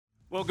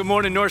Well, good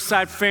morning,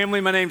 Northside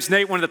family. My name's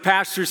Nate, one of the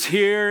pastors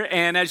here.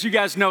 And as you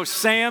guys know,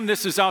 Sam,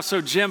 this is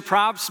also Jim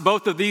Props.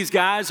 Both of these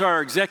guys are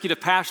our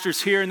executive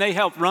pastors here, and they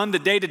help run the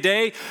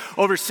day-to-day,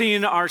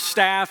 overseeing our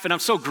staff. And I'm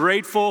so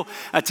grateful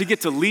to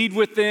get to lead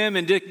with them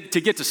and to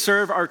get to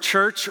serve our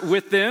church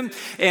with them.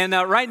 And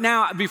right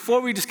now,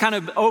 before we just kind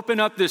of open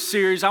up this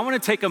series, I want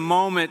to take a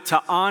moment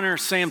to honor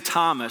Sam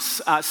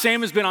Thomas.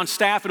 Sam has been on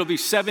staff. It'll be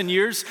 7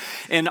 years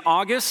in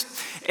August.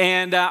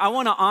 And I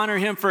want to honor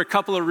him for a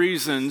couple of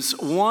reasons.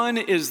 One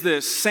is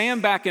this: Sam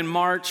back in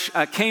March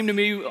came to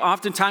me.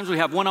 Oftentimes we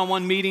have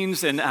one-on-one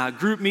meetings and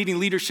group meeting,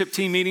 leadership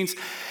team meetings.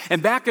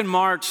 And back in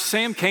March,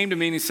 Sam came to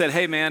me and he said,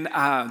 hey man,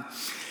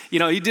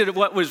 he did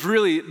what was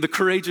really the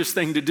courageous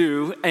thing to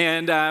do.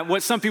 And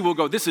what some people will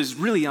go, this is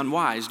really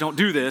unwise, don't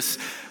do this.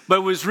 But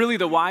it was really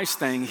the wise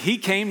thing. He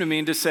came to me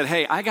and just said,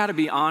 hey, I got to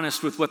be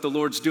honest with what the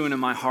Lord's doing in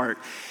my heart.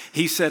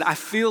 He said, I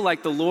feel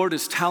like the Lord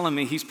is telling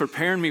me he's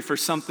preparing me for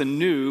something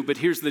new, but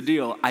here's the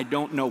deal, I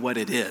don't know what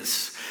it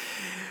is.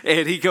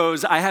 And he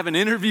goes, I haven't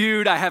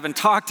interviewed, I haven't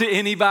talked to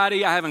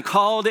anybody, I haven't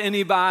called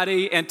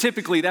anybody, and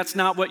typically that's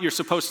not what you're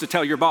supposed to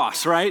tell your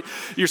boss, right?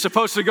 You're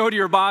supposed to go to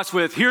your boss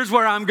with, here's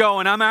where I'm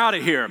going, I'm out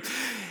of here.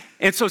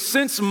 And so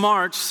since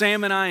March,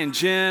 Sam and I and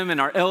Jim and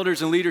our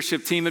elders and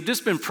leadership team have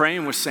just been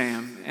praying with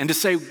Sam and to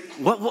say,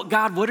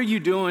 God, what are you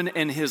doing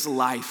in his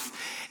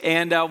life?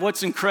 And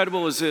what's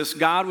incredible is this: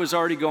 God was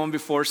already going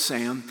before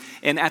Sam.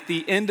 And at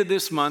the end of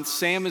this month,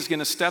 Sam is going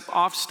to step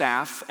off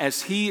staff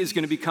as he is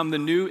going to become the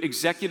new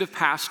executive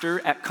pastor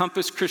at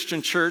Compass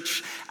Christian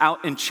Church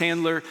out in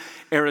Chandler,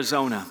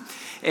 Arizona.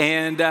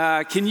 And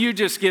can you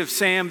just give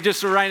Sam,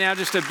 just right now,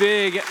 just a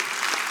big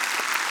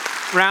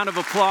round of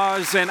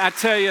applause? And I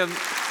tell you,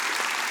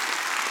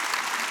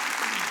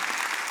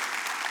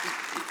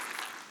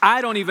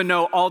 I don't even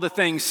know all the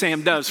things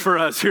Sam does for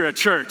us here at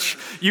church.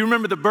 You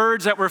remember the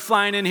birds that were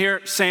flying in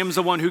here? Sam's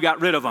the one who got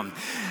rid of them,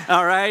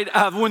 all right?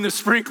 When the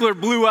sprinkler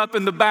blew up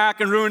in the back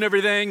and ruined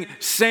everything,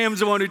 Sam's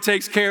the one who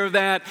takes care of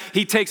that.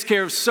 He takes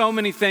care of so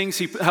many things.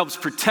 He helps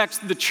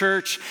protect the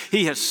church.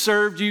 He has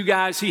served you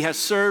guys. He has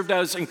served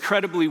us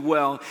incredibly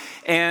well.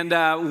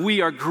 And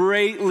we are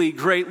greatly,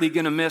 greatly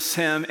going to miss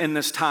him in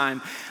this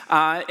time.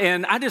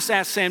 And I just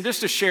asked Sam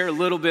just to share a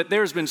little bit.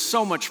 There's been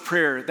so much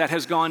prayer that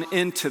has gone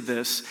into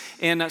this.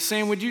 And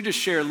Sam, would you just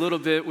share a little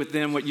bit with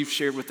them what you've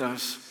shared with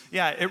us?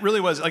 Yeah, it really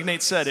was, like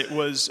Nate said, it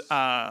was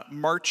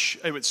March,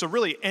 so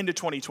really end of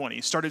 2020.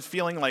 Started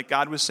feeling like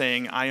God was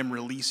saying, I am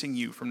releasing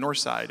you from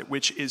Northside,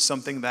 which is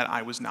something that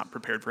I was not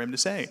prepared for him to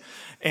say.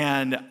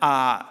 And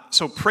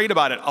so prayed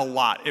about it a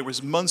lot. It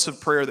was months of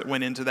prayer that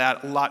went into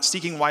that, a lot,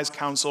 seeking wise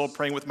counsel,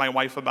 praying with my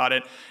wife about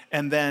it.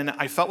 And then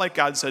I felt like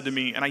God said to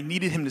me, and I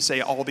needed him to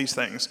say all these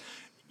things.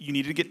 You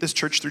need to get this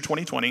church through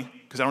 2020,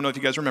 because I don't know if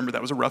you guys remember,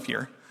 that was a rough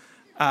year.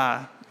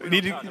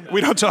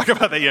 We don't talk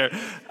about that yet.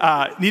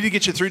 Need to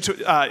get you through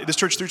this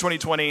church through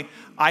 2020.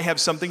 I have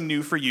something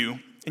new for you,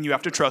 and you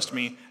have to trust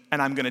me,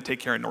 and I'm going to take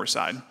care of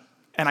Northside.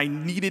 And I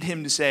needed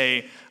him to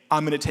say,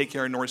 I'm going to take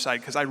care of Northside,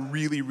 because I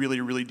really,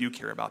 really, really do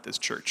care about this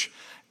church.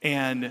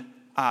 And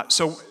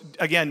so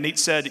again, Nate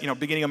said,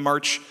 beginning of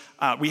March,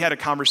 we had a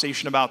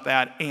conversation about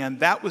that, and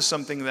that was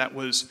something that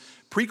was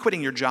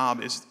pre-quitting your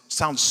job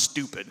sounds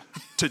stupid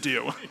to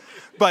do.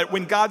 But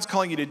when God's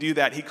calling you to do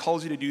that, he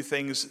calls you to do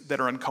things that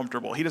are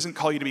uncomfortable. He doesn't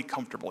call you to be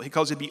comfortable. He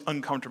calls you to be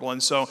uncomfortable.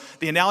 And so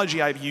the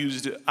analogy I've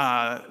used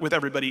with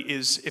everybody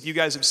is, if you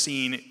guys have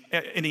seen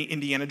any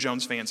Indiana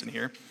Jones fans in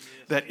here,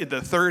 that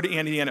the third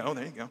Indiana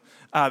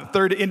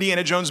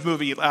Jones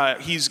movie,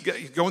 he's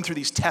going through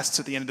these tests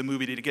at the end of the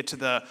movie to get to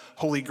the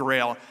Holy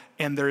Grail,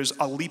 and there's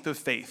a leap of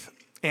faith.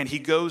 And he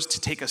goes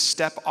to take a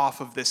step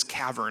off of this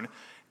cavern,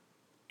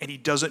 and he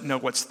doesn't know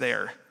what's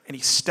there. And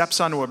he steps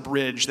onto a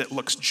bridge that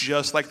looks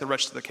just like the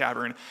rest of the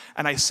cavern.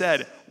 And I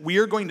said, we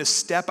are going to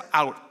step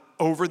out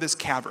over this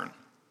cavern.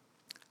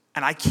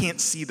 And I can't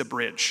see the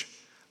bridge,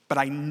 but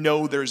I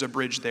know there's a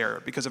bridge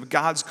there, because if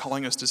God's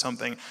calling us to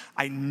something,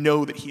 I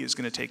know that he is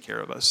going to take care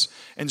of us.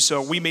 And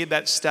so we made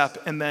that step.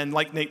 And then,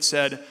 like Nate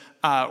said,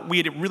 we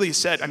had really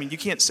said, you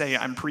can't say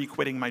I'm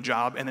pre-quitting my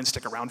job and then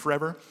stick around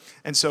forever.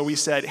 And so we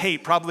said, hey,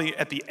 probably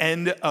at the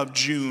end of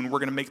June, we're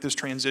going to make this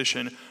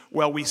transition.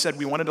 Well, we said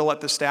we wanted to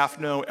let the staff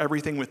know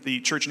everything with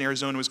the church in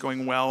Arizona was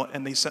going well,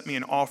 and they sent me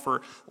an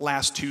offer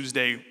last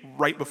Tuesday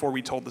right before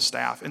we told the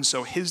staff. And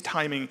so his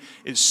timing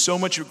is so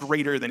much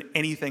greater than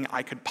anything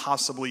I could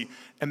possibly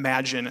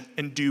imagine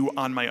and do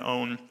on my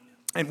own.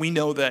 And we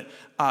know that,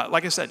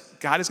 like I said,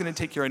 God is going to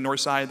take care of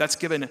Northside. That's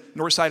given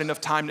Northside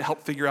enough time to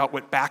help figure out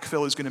what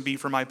backfill is going to be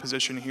for my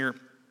position here.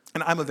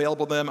 And I'm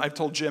available to them. I've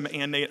told Jim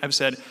and Nate, I've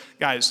said,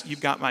 guys,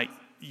 you've got my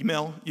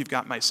email, you've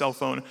got my cell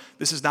phone.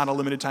 This is not a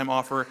limited time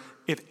offer.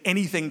 If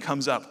anything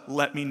comes up,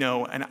 let me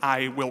know, and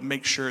I will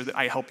make sure that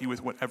I help you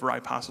with whatever I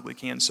possibly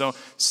can. So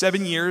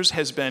 7 years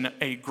has been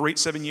a great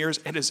 7 years.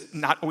 It has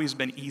not always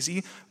been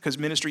easy, because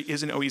ministry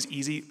isn't always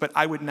easy, but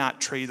I would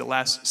not trade the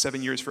last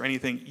 7 years for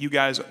anything. You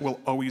guys will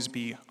always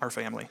be our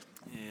family.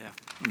 Yeah,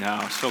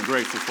 no, so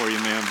grateful for you,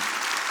 man.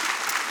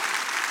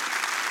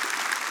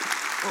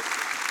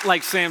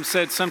 like Sam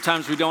said,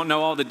 sometimes we don't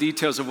know all the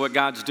details of what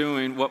God's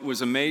doing. What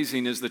was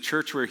amazing is the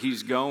church where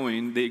he's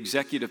going, the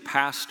executive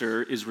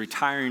pastor is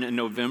retiring in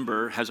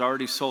November, has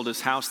already sold his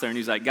house there, and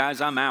he's like,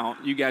 guys, I'm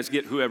out. You guys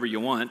get whoever you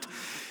want.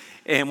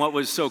 And what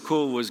was so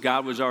cool was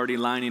God was already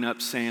lining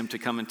up Sam to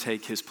come and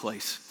take his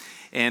place.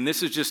 And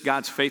this is just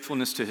God's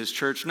faithfulness to his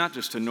church, not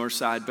just to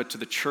Northside, but to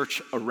the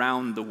church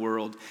around the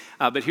world.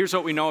 But here's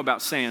what we know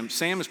about Sam.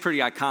 Sam is pretty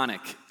iconic.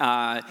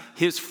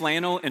 His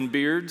flannel and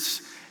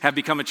beards have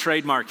become a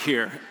trademark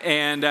here.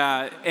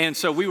 And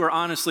so we were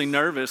honestly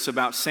nervous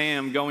about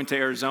Sam going to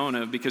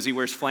Arizona because he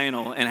wears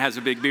flannel and has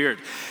a big beard.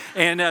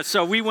 And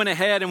so we went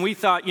ahead and we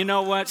thought, you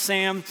know what,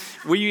 Sam?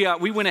 We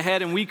went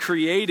ahead and we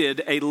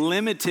created a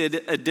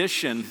limited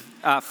edition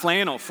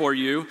flannel for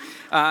you.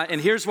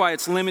 And here's why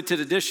it's limited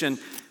edition.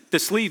 The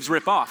sleeves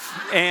rip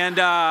off.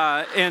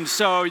 And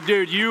so,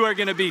 dude, you are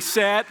going to be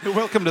set.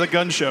 Welcome to the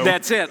gun show.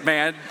 That's it,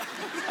 man.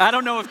 I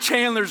don't know if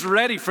Chandler's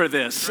ready for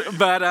this,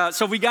 but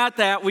so we got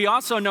that. We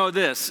also know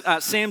this.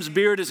 Sam's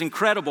beard is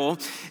incredible,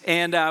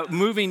 and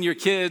moving your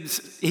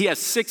kids, he has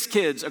 6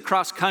 kids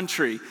across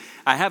country.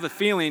 I have a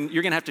feeling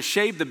you're going to have to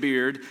shave the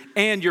beard,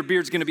 and your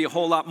beard's going to be a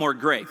whole lot more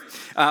gray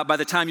by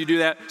the time you do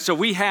that. So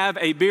we have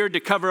a beard to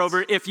cover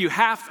over if you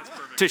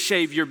have to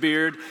shave your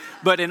beard.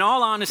 But in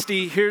all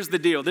honesty, here's the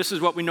deal. This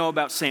is what we know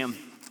about Sam.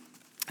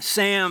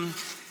 Sam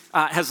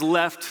has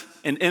left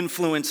an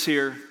influence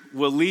here,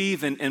 will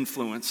leave an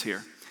influence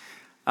here.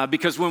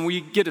 Because when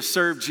we get to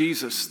serve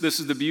Jesus, this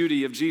is the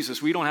beauty of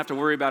Jesus. We don't have to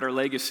worry about our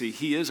legacy.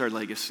 He is our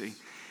legacy.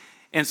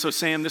 And so,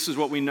 Sam, this is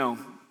what we know.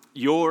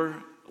 Your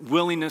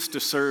willingness to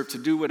serve, to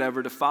do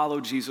whatever, to follow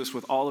Jesus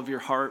with all of your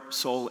heart,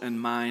 soul, and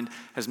mind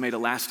has made a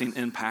lasting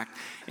impact.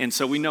 And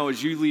so we know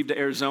as you leave to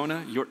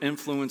Arizona, your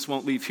influence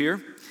won't leave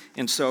here.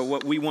 And so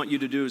what we want you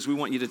to do is we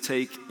want you to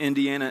take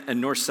Indiana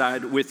and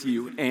Northside with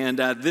you. And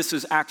this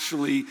is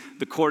actually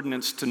the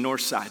coordinates to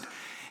Northside.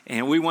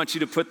 And we want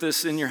you to put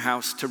this in your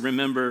house to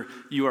remember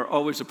you are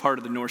always a part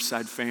of the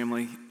Northside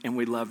family, and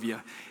we love you.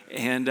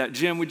 And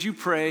Jim, would you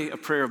pray a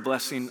prayer of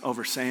blessing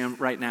over Sam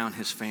right now and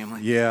his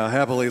family? Yeah,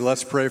 happily,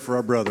 let's pray for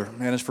our brother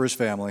and for his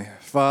family.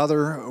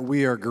 Father,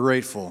 we are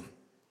grateful.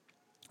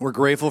 We're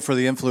grateful for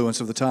the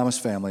influence of the Thomas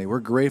family. We're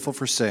grateful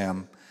for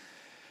Sam.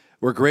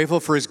 We're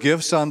grateful for his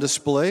gifts on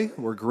display.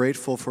 We're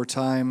grateful for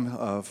time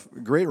of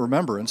great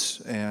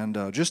remembrance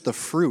and just the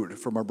fruit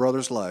from our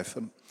brother's life.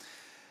 And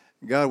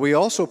God, we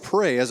also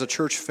pray as a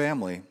church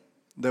family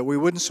that we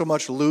wouldn't so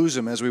much lose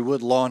him as we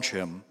would launch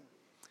him.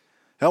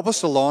 Help us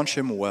to launch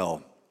him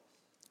well.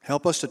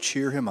 Help us to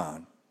cheer him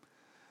on.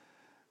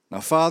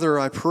 Now, Father,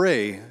 I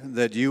pray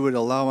that you would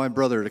allow my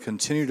brother to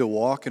continue to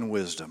walk in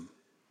wisdom,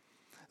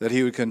 that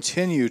he would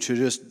continue to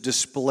just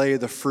display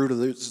the fruit of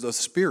the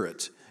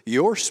Spirit,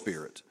 your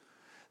Spirit,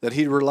 that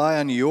he'd rely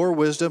on your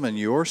wisdom and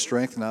your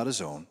strength, not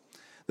his own,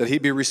 that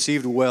he'd be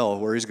received well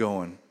where he's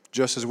going,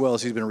 just as well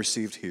as he's been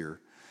received here.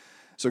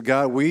 So,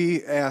 God,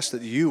 we ask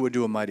that you would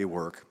do a mighty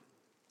work,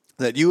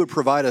 that you would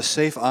provide a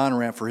safe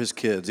on-ramp for his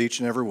kids, each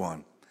and every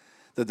one,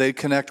 that they'd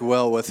connect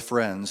well with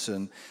friends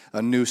and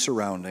a new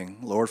surrounding.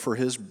 Lord, for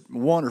his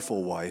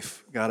wonderful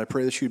wife, God, I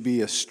pray that you'd be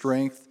a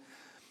strength,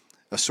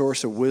 a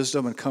source of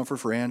wisdom and comfort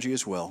for Angie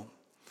as well.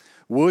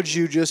 Would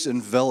you just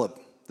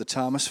envelop the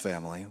Thomas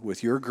family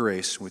with your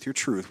grace, with your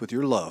truth, with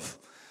your love,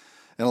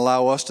 and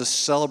allow us to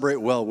celebrate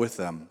well with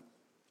them,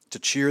 to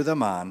cheer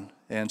them on,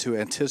 and to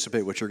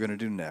anticipate what you're going to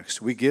do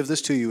next. We give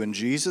this to you in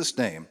Jesus'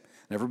 name.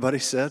 And everybody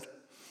said,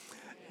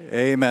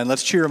 Amen.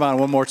 Let's cheer them on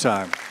one more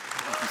time.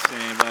 Thank you,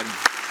 Sam, buddy.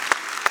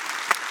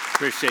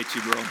 Appreciate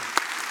you, bro.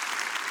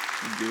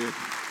 You're good.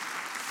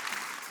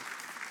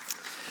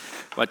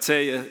 Well, I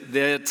tell you,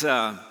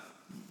 that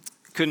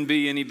couldn't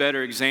be any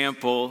better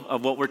example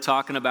of what we're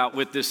talking about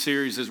with this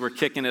series as we're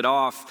kicking it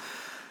off.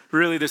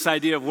 Really, this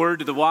idea of word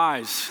to the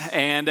wise.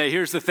 And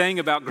here's the thing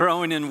about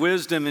growing in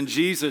wisdom in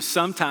Jesus.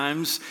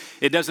 Sometimes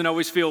it doesn't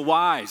always feel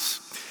wise.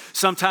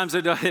 Sometimes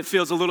it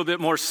feels a little bit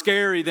more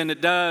scary than it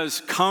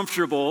does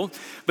comfortable.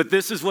 But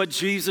this is what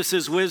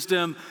Jesus'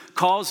 wisdom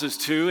calls us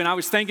to. And I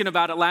was thinking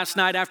about it last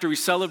night after we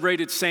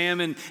celebrated Sam.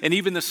 And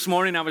even this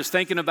morning I was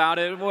thinking about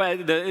it.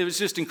 It was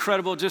just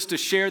incredible just to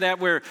share that.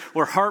 We're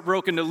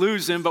heartbroken to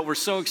lose him, but we're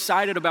so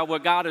excited about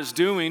what God is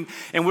doing.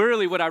 And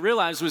really what I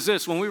realized was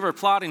this. When we were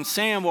applauding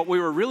Sam, what we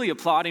were really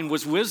applauding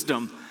was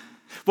wisdom.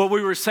 What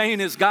we were saying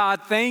is,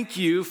 God, thank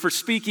you for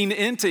speaking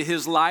into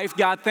his life.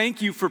 God,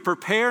 thank you for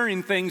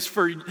preparing things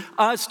for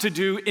us to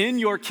do in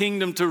your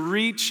kingdom to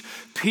reach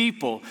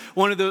people.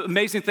 One of the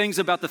amazing things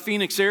about the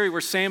Phoenix area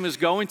where Sam is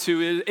going to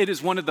is it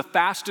is one of the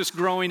fastest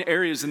growing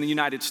areas in the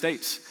United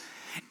States.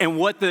 And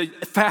what the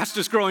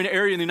fastest growing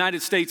area in the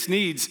United States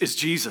needs is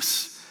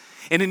Jesus.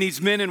 And it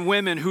needs men and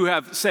women who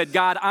have said,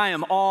 God, I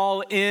am all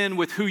in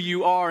with who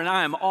you are, and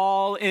I am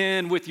all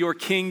in with your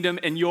kingdom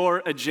and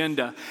your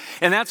agenda.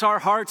 And that's our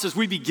hearts as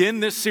we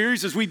begin this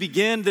series, as we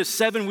begin this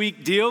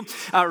 7-week deal.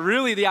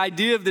 Really, the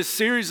idea of this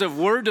series of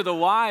Word to the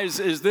Wise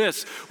is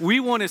this.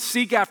 We want to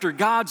seek after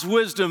God's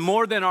wisdom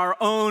more than our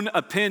own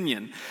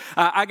opinion.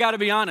 I got to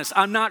be honest,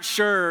 I'm not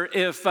sure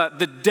if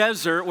the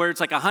desert, where it's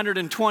like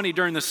 120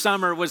 during the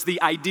summer, was the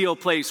ideal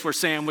place where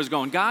Sam was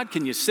going, God,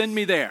 can you send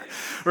me there,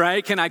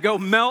 right? Can I go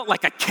melt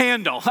like a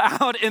candle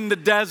out in the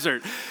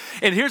desert?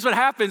 And here's what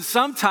happens.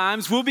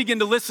 Sometimes we'll begin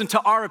to listen to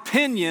our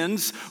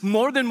opinions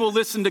more than we'll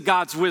listen to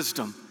God's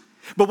wisdom.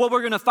 But what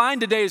we're going to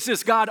find today is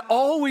this. God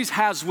always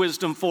has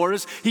wisdom for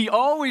us. He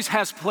always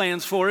has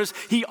plans for us.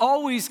 He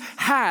always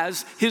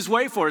has his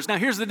way for us. Now,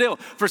 here's the deal.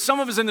 For some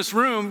of us in this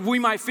room, we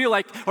might feel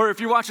like, or if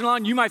you're watching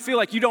along, you might feel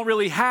like you don't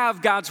really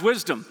have God's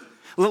wisdom.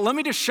 Let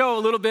me just show a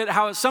little bit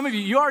how some of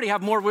you already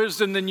have more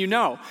wisdom than you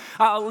know.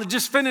 I'll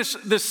just finish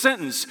this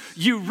sentence.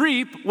 You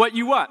reap what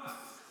you what?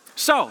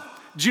 Sow.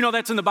 Do you know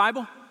that's in the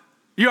Bible?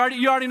 You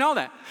already know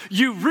that.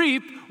 You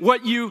reap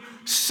what you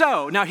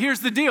sow. Now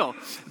here's the deal.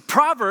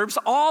 Proverbs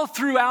all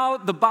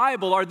throughout the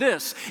Bible are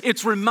this.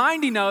 It's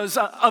reminding us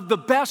of the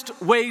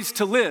best ways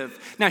to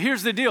live. Now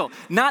here's the deal.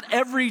 Not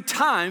every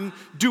time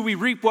do we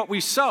reap what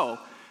we sow.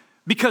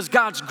 Because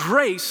God's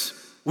grace,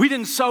 we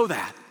didn't sow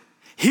that.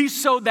 He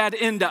sowed that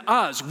into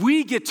us.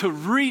 We get to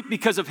reap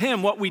because of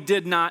him what we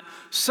did not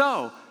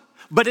sow.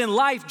 But in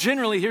life,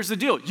 generally, here's the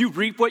deal. You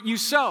reap what you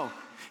sow.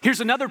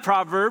 Here's another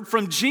proverb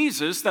from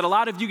Jesus that a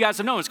lot of you guys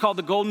have known. It's called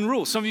the Golden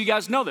Rule. Some of you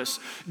guys know this.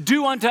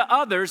 Do unto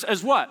others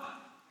as what?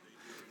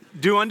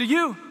 Do unto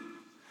you.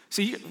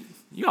 See,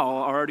 you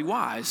all are already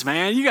wise,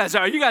 man. You guys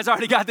already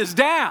got this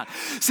down.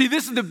 See,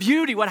 this is the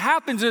beauty. What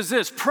happens is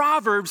this.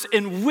 Proverbs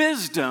and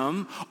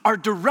wisdom are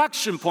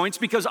direction points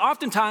because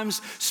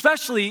oftentimes,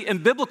 especially in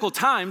biblical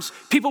times,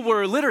 people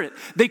were illiterate.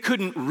 They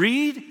couldn't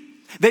read.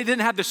 They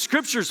didn't have the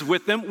scriptures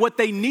with them. What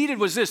they needed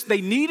was this.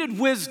 They needed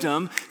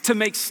wisdom to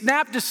make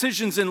snap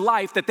decisions in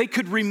life that they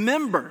could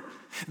remember.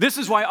 This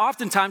is why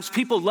oftentimes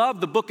people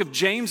love the book of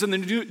James in the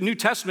New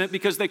Testament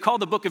because they call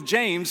the book of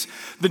James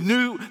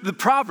the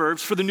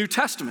Proverbs for the New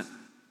Testament.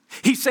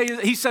 He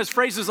says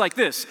phrases like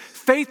this.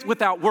 Faith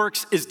without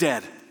works is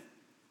dead.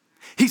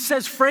 He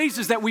says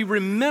phrases that we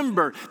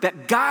remember,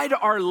 that guide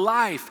our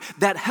life,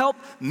 that help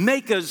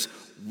make us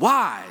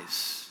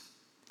wise.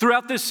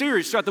 Throughout this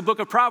series, throughout the book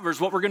of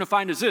Proverbs, what we're going to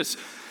find is this.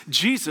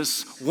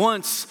 Jesus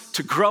wants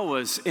to grow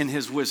us in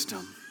his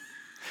wisdom.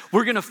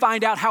 We're going to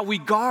find out how we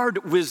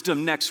guard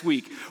wisdom next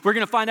week. We're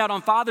going to find out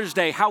on Father's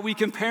Day how we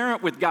can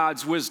parent with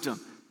God's wisdom.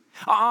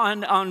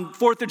 On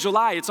 4th of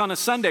July, it's on a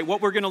Sunday, what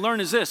we're going to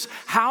learn is this.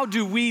 How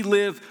do we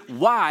live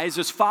wise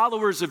as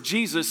followers of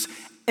Jesus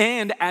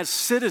and as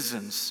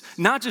citizens?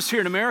 Not just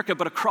here in America,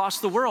 but across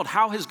the world.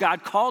 How has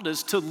God called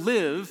us to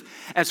live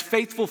as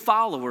faithful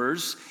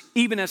followers,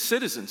 even as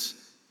citizens?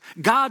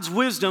 God's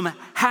wisdom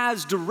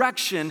has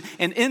direction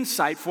and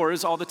insight for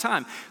us all the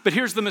time. But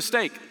here's the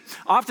mistake.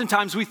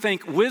 Oftentimes we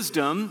think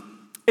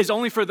wisdom is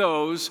only for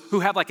those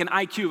who have like an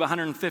IQ of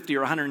 150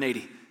 or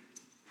 180.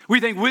 We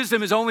think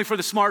wisdom is only for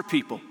the smart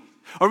people.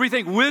 Or we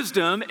think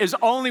wisdom is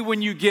only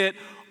when you get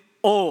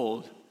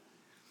old.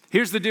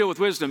 Here's the deal with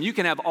wisdom. You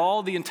can have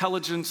all the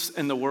intelligence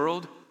in the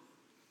world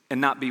and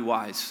not be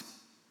wise.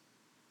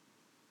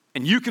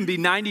 And you can be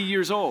 90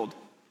 years old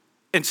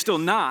and still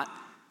not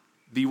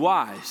be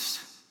wise.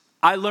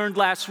 I learned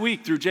last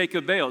week through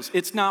Jacob Bales,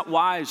 it's not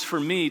wise for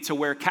me to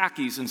wear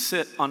khakis and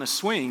sit on a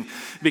swing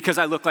because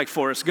I look like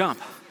Forrest Gump.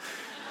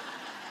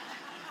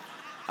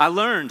 I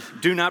learned,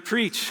 do not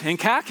preach in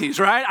khakis,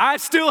 right? I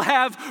still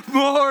have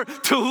more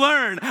to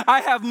learn.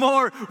 I have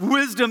more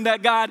wisdom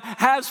that God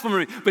has for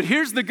me. But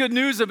here's the good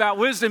news about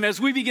wisdom. As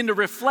we begin to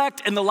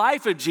reflect in the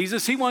life of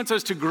Jesus, he wants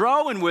us to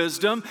grow in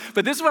wisdom.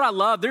 But this is what I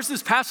love. There's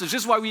this passage.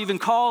 This is why we even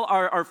call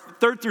our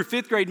 3rd through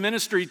 5th grade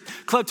ministry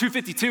Club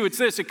 252. It's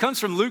this. It comes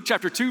from Luke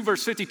chapter 2,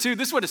 verse 52.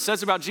 This is what it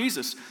says about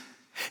Jesus.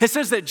 It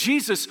says that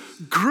Jesus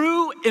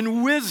grew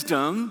in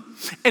wisdom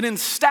and in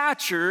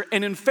stature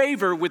and in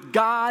favor with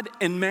God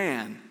and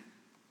man.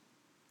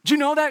 Do you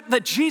know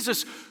that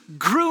Jesus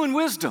grew in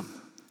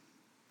wisdom?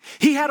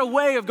 He had a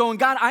way of going,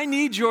 God, I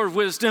need your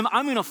wisdom.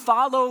 I'm going to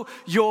follow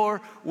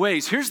your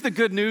ways. Here's the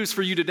good news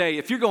for you today.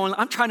 If you're going,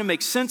 I'm trying to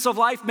make sense of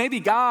life,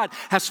 maybe God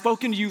has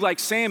spoken to you like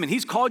Sam and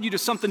he's called you to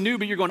something new,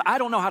 but you're going, I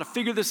don't know how to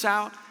figure this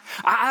out.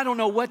 I don't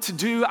know what to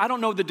do. I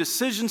don't know the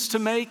decisions to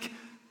make.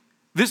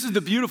 This is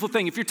the beautiful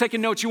thing. If you're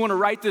taking notes, you want to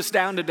write this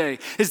down today,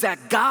 is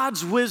that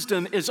God's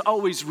wisdom is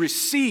always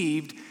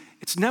received.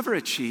 It's never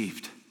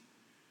achieved.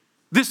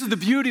 This is the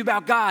beauty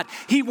about God.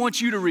 He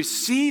wants you to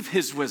receive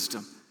his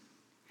wisdom.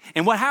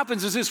 And what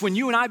happens is this, when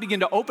you and I begin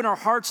to open our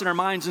hearts and our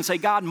minds and say,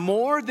 God,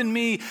 more than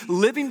me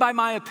living by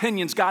my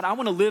opinions, God, I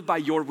want to live by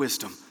your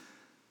wisdom.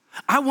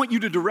 I want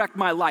you to direct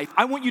my life.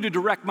 I want you to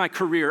direct my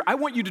career. I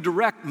want you to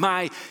direct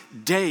my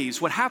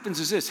days. What happens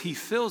is this, he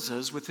fills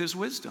us with his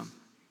wisdom.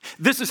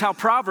 This is how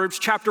Proverbs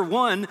chapter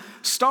 1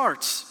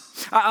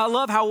 starts. I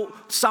love how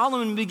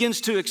Solomon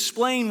begins to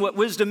explain what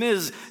wisdom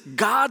is,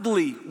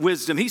 godly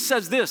wisdom. He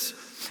says this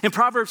in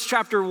Proverbs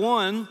chapter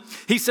 1,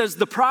 he says,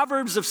 the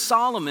Proverbs of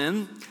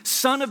Solomon,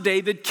 son of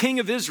David, king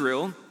of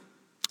Israel,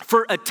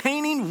 for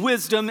attaining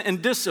wisdom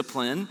and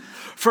discipline,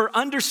 for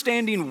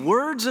understanding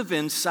words of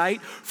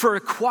insight, for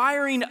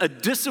acquiring a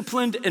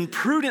disciplined and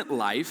prudent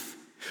life,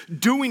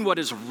 doing what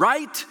is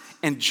right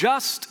and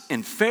just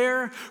and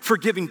fair, for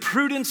giving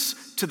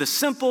prudence to the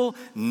simple,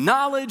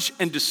 knowledge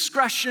and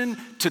discretion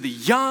to the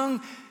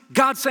young.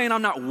 God's saying,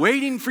 I'm not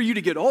waiting for you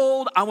to get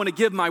old. I want to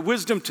give my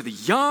wisdom to the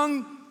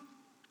young.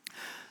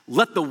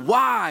 Let the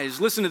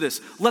wise, listen to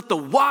this, let the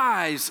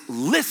wise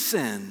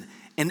listen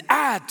and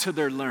add to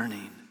their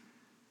learning.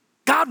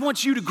 God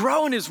wants you to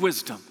grow in his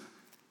wisdom.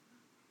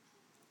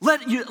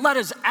 Let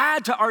us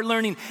add to our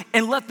learning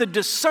and let the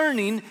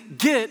discerning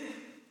get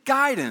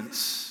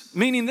guidance.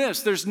 Meaning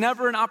this, there's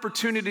never an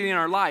opportunity in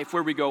our life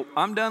where we go,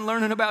 I'm done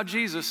learning about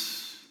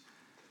Jesus.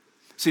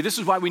 See, this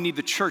is why we need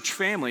the church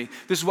family.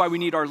 This is why we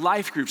need our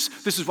life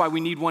groups. This is why we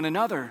need one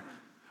another.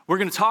 We're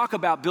going to talk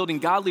about building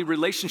godly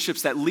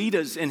relationships that lead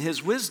us in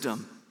his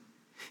wisdom.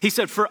 He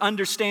said, for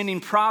understanding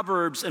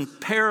proverbs and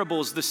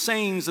parables, the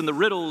sayings and the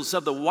riddles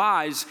of the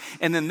wise.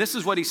 And then this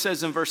is what he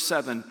says in verse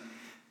 7.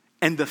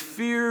 And the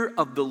fear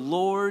of the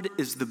Lord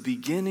is the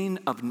beginning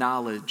of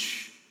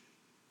knowledge,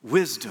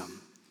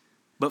 wisdom.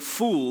 But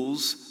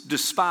fools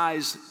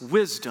despise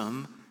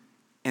wisdom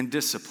and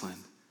discipline.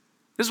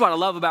 This is what I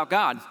love about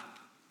God.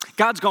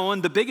 God's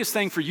going, the biggest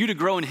thing for you to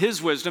grow in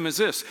his wisdom is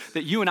this,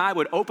 that you and I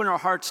would open our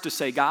hearts to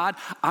say, God,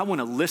 I want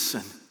to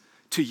listen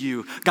to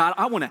you. God,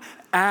 I want to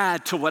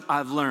add to what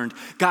I've learned.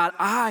 God,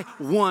 I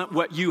want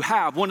what you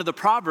have. One of the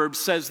Proverbs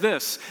says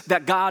this,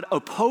 that God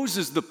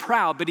opposes the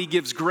proud, but he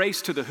gives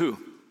grace to the who?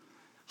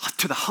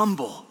 To the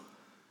humble.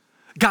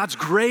 God's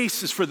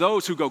grace is for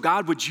those who go,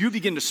 God, would you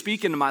begin to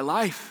speak into my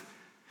life?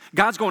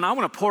 God's going, I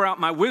want to pour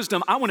out my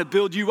wisdom. I want to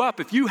build you up.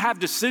 If you have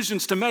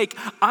decisions to make,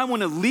 I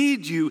want to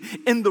lead you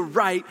in the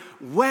right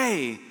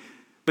way.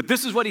 But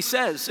this is what he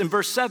says in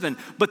verse 7,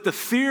 but the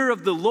fear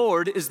of the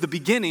Lord is the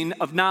beginning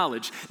of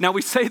knowledge. Now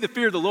we say the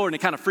fear of the Lord and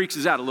it kind of freaks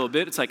us out a little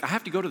bit. It's like, I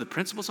have to go to the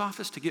principal's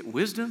office to get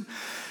wisdom?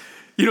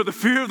 You know, the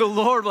fear of the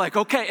Lord, like,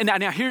 okay. And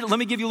now here, let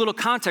me give you a little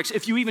context.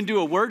 If you even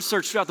do a word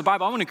search throughout the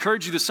Bible, I want to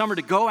encourage you this summer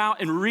to go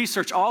out and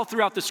research all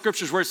throughout the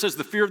scriptures where it says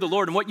the fear of the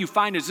Lord. And what you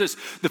find is this,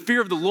 the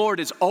fear of the Lord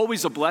is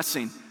always a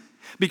blessing.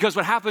 Because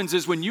what happens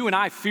is when you and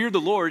I fear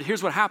the Lord,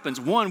 here's what happens.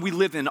 One, we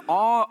live in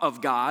awe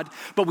of God,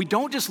 but we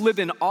don't just live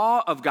in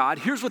awe of God.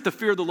 Here's what the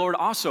fear of the Lord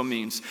also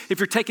means. If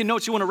you're taking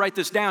notes, you want to write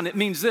this down. It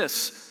means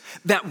this,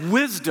 that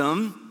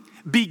wisdom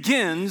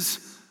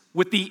begins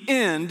with the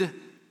end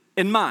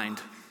in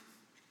mind.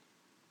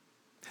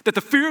 That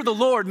the fear of the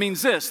Lord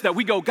means this, that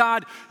we go,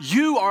 God,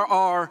 you are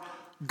our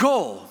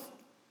goal.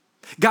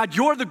 God,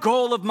 you're the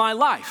goal of my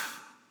life.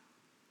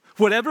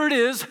 Whatever it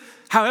is,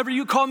 however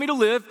you call me to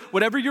live,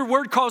 whatever your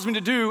word calls me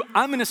to do,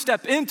 I'm going to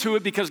step into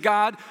it because,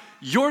 God,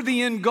 you're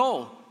the end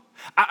goal.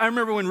 I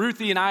remember when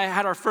Ruthie and I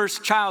had our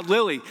first child,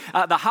 Lily,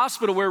 the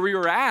hospital where we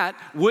were at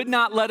would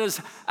not let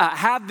us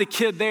have the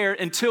kid there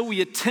until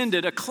we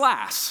attended a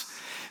class.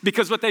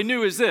 Because what they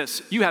knew is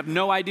this, you have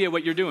no idea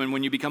what you're doing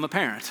when you become a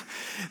parent.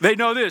 They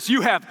know this,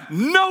 you have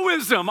no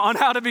wisdom on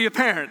how to be a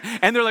parent.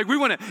 And they're like, we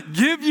want to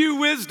give you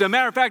wisdom.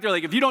 Matter of fact, they're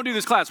like, if you don't do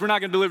this class, we're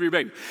not going to deliver your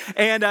baby.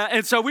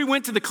 And so we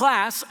went to the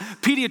class,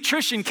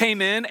 pediatrician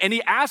came in and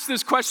he asked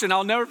this question,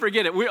 I'll never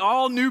forget it. We're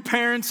all new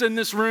parents in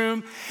this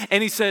room.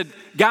 And he said,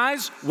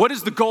 guys, what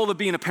is the goal of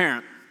being a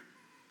parent?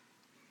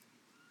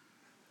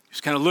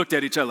 Just kind of looked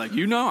at each other like,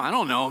 I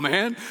don't know,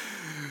 man.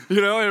 You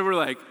know, and we're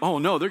like, oh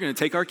no, they're going to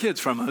take our kids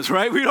from us,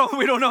 right? We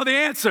don't know the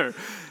answer.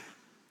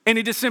 And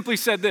he just simply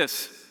said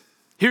this,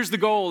 here's the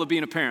goal of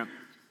being a parent,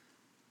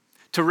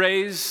 to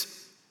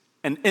raise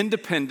an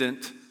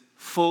independent,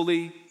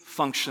 fully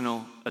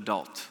functional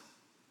adult.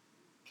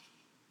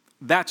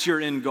 That's your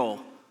end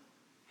goal.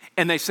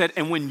 And they said,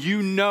 and when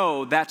you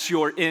know that's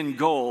your end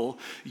goal,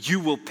 you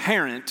will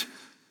parent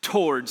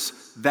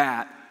towards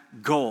that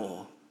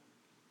goal.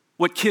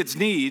 What kids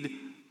need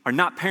are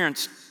not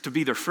parents to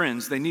be their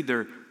friends, they need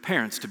their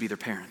parents to be their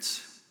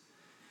parents.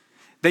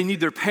 They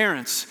need their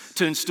parents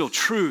to instill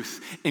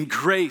truth and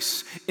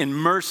grace and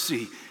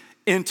mercy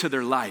into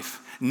their life.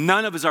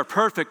 None of us are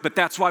perfect, but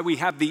that's why we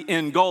have the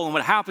end goal. And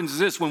what happens is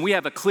this, when we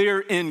have a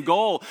clear end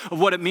goal of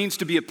what it means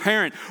to be a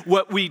parent,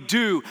 what we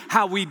do,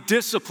 how we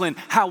discipline,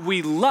 how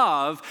we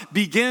love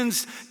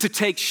begins to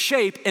take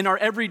shape in our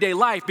everyday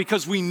life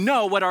because we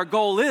know what our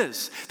goal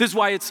is. This is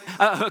why it's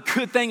a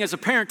good thing as a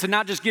parent to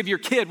not just give your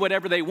kid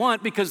whatever they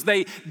want because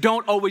they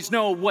don't always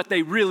know what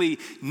they really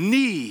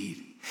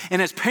need.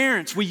 And as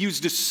parents, we use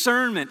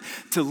discernment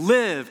to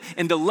live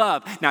and to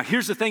love. Now,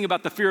 here's the thing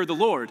about the fear of the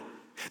Lord.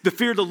 The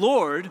fear of the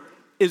Lord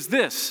is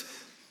this.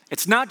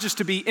 It's not just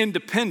to be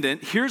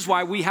independent. Here's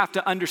why we have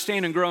to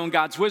understand and grow in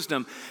God's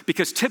wisdom,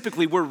 because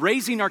typically we're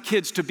raising our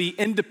kids to be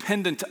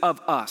independent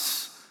of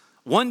us.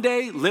 One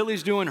day,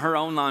 Lily's doing her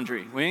own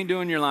laundry. We ain't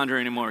doing your laundry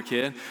anymore,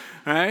 kid,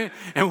 right?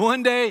 And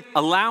one day,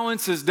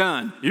 allowance is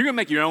done. You're gonna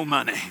make your own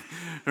money,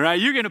 right?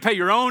 You're going to pay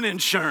your own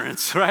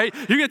insurance, right?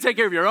 You're going to take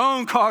care of your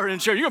own car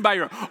insurance. You're going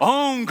to buy your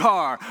own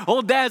car.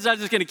 Old dad's not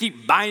just going to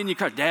keep buying you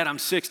cars. Dad, I'm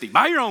 60.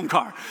 Buy your own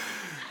car.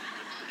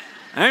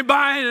 I ain't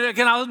buying it.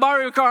 Can I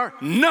borrow your car?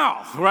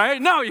 No,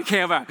 right? No, you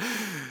can't buy it.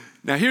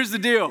 Now, here's the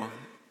deal.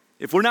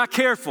 If we're not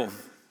careful,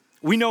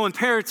 we know in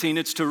parenting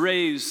it's to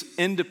raise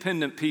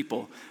independent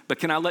people. But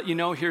can I let you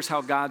know, here's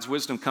how God's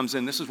wisdom comes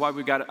in. This is why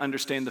we've got to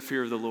understand the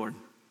fear of the Lord.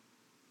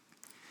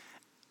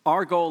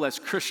 Our goal as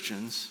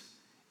Christians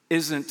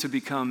isn't to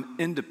become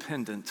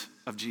independent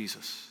of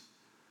Jesus.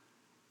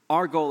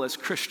 Our goal as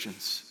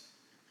Christians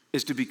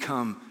is to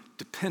become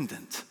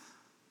dependent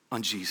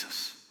on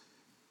Jesus.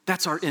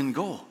 That's our end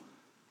goal.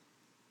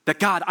 That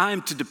God, I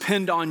am to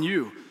depend on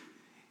you,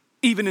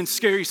 even in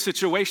scary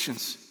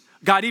situations.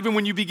 God, even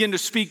when you begin to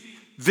speak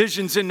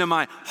visions into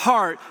my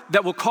heart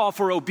that will call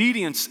for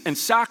obedience and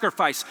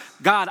sacrifice,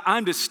 God,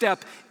 I'm to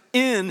step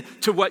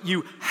into what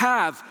you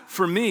have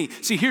for me.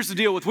 See, here's the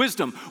deal with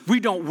wisdom. We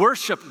don't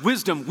worship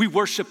wisdom, we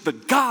worship the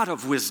God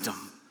of wisdom.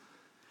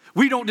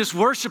 We don't just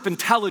worship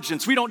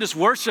intelligence. We don't just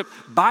worship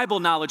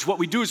Bible knowledge. What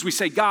we do is we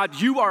say, God,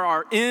 you are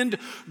our end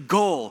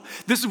goal.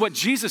 This is what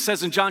Jesus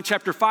says in John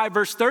chapter 5,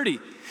 verse 30.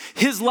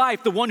 His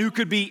life, the one who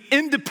could be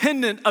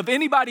independent of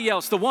anybody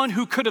else, the one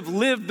who could have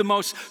lived the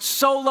most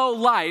solo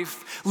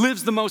life,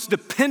 lives the most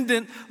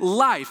dependent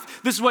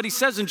life. This is what he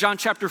says in John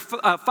chapter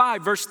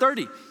 5, verse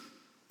 30.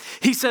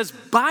 He says,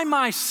 by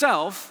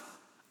myself,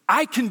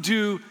 I can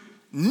do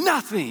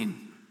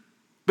nothing.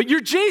 But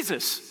you're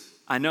Jesus.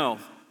 I know.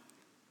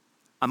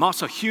 I'm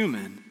also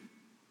human.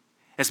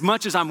 As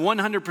much as I'm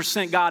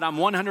 100% God, I'm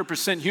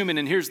 100% human.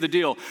 And here's the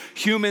deal.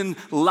 Human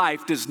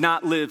life does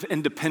not live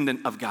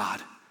independent of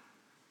God.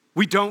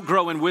 We don't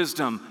grow in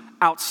wisdom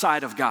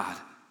outside of God.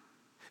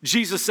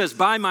 Jesus says,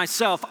 by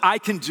myself, I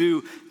can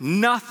do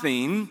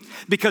nothing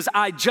because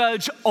I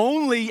judge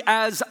only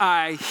as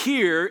I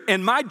hear,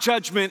 and my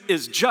judgment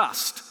is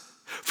just.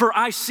 For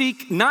I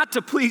seek not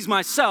to please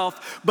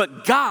myself,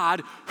 but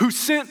God who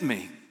sent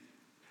me.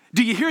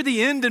 Do you hear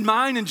the end in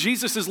mind in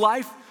Jesus'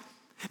 life?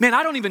 Man,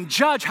 I don't even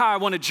judge how I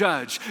want to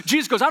judge.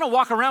 Jesus goes, I don't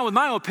walk around with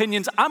my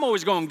opinions. I'm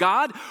always going,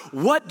 God,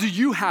 what do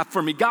you have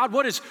for me? God,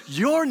 what is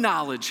your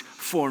knowledge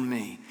for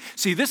me?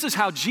 See, this is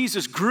how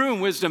Jesus grew in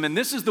wisdom, and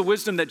this is the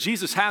wisdom that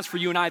Jesus has for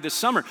you and I this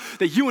summer,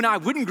 that you and I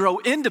wouldn't grow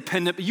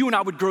independent, but you and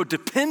I would grow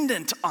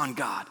dependent on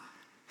God.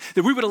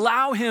 That we would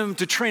allow him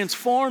to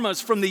transform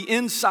us from the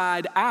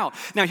inside out.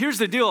 Now, here's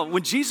the deal.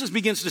 When Jesus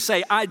begins to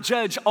say, I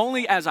judge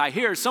only as I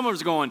hear, some of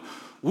us are going,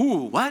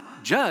 ooh, what?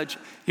 Judge?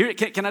 Here,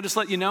 can I just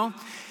let you know?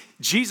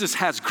 Jesus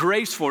has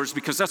grace for us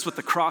because that's what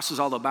the cross is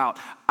all about.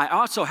 I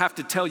also have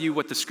to tell you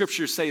what the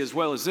scriptures say as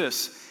well as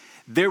this.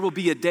 There will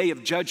be a day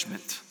of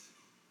judgment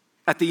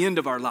at the end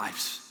of our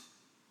lives.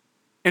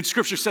 And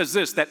scripture says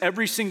this, that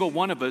every single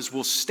one of us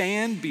will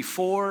stand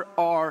before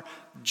our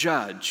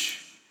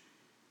judge.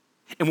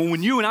 And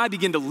when you and I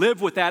begin to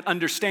live with that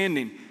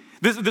understanding,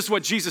 this is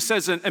what Jesus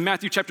says in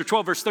Matthew chapter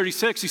 12, verse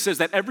 36. He says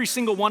that every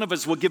single one of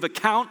us will give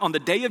account on the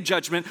day of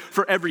judgment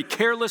for every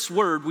careless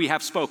word we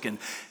have spoken.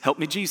 Help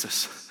me,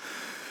 Jesus.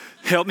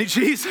 Help me,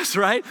 Jesus,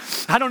 right?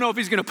 I don't know if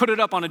he's going to put it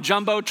up on a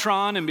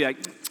jumbotron and be like,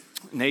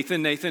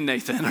 Nathan, Nathan,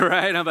 Nathan,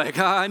 right? I'm like,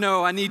 I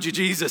know, I need you,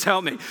 Jesus,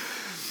 help me.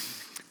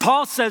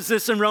 Paul says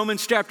this in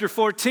Romans chapter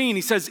 14.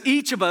 He says,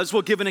 each of us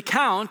will give an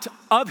account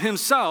of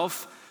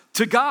himself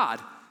to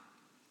God.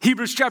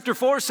 Hebrews chapter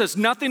 4 says,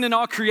 nothing in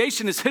all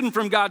creation is hidden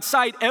from God's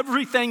sight.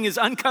 Everything is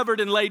uncovered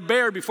and laid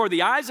bare before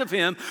the eyes of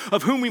him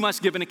of whom we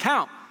must give an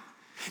account.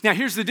 Now,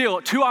 here's the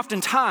deal. Too often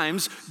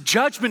times,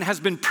 judgment has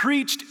been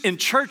preached in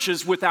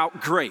churches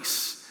without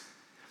grace.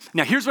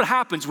 Now, here's what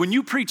happens. When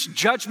you preach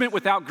judgment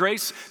without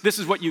grace, this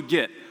is what you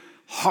get.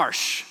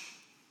 Harsh.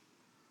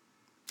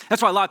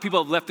 That's why a lot of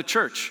people have left the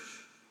church.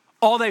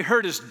 All they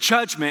heard is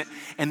judgment,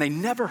 and they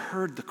never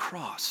heard the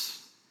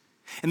cross.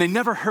 And they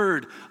never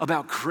heard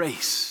about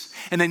grace.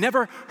 And they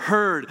never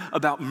heard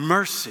about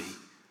mercy.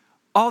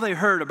 All they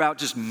heard about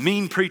just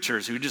mean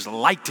preachers who just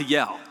like to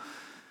yell.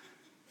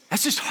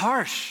 That's just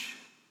harsh.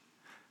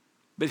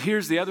 But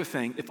here's the other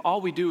thing. If all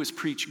we do is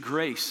preach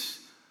grace,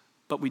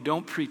 but we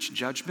don't preach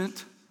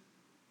judgment,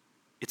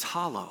 it's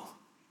hollow.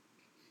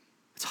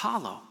 It's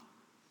hollow.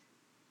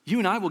 You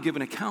and I will give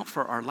an account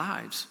for our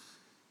lives.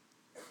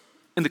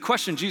 And the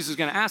question Jesus is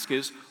going to ask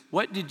is,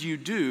 what did you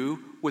do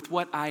with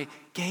what I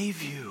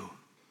gave you?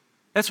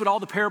 That's what all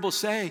the parables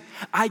say.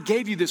 I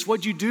gave you this. What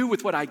did you do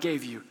with what I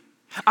gave you?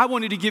 I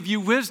wanted to give you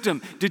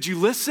wisdom. Did you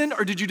listen,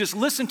 or did you just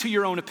listen to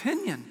your own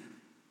opinion?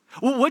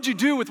 Well, what'd you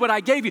do with what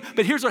I gave you?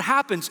 But here's what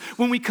happens.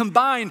 When we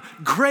combine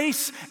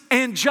grace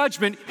and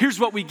judgment, here's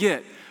what we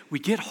get. We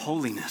get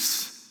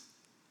holiness.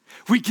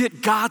 We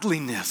get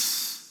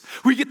godliness.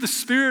 We get the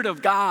Spirit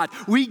of God.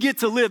 We get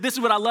to live. This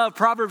is what I love.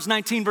 Proverbs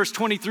 19, verse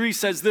 23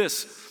 says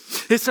this.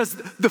 It says,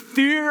 the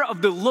fear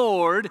of the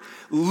Lord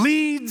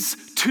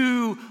leads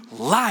to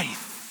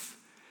life.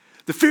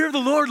 The fear of the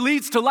Lord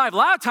leads to life. A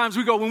lot of times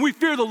we go, when we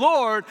fear the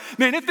Lord,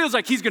 man, it feels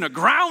like he's going to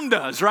ground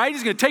us, right?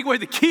 He's going to take away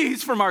the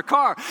keys from our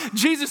car.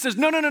 Jesus says,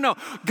 no.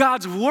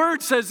 God's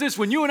word says this: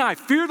 when you and I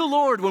fear the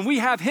Lord, when we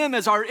have him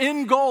as our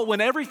end goal, when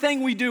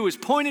everything we do is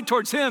pointed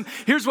towards him,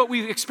 here's what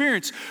we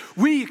experience.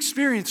 We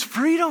experience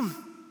freedom.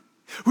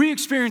 We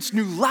experience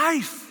new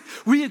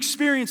life. We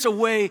experience a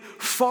way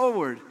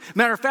forward.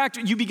 Matter of fact,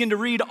 you begin to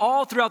read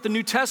all throughout the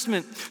New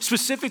Testament,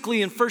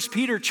 specifically in 1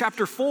 Peter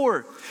chapter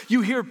 4.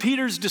 You hear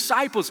Peter's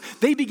disciples,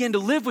 they begin to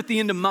live with the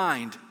end in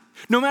mind.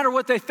 No matter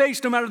what they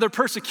faced, no matter their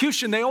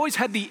persecution, they always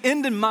had the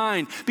end in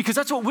mind, because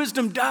that's what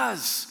wisdom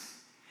does.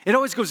 It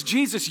always goes,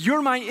 Jesus,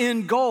 you're my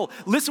end goal.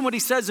 Listen what he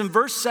says in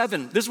verse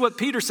 7. This is what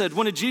Peter said,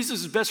 one of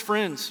Jesus' best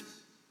friends.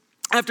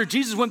 After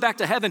Jesus went back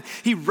to heaven,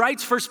 he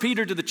writes 1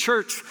 Peter to the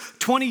church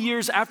 20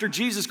 years after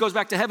Jesus goes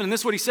back to heaven. And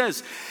this is what he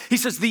says. He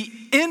says, the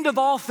end of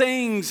all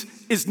things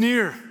is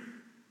near.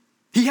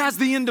 He has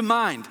the end in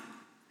mind.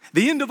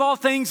 The end of all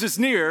things is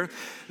near.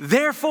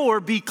 Therefore,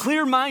 be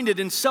clear-minded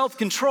and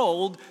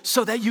self-controlled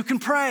so that you can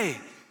pray.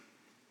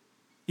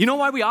 You know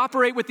why we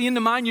operate with the end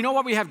in mind? You know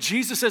why we have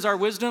Jesus as our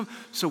wisdom?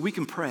 So we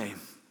can pray.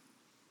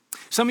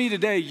 Some of you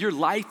today, your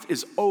life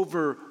is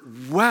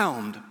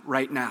overwhelmed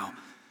right now.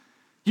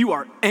 You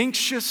are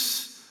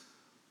anxious.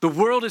 The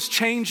world is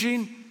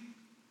changing.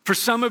 For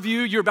some of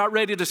you, you're about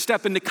ready to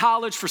step into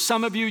college. For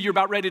some of you, you're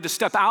about ready to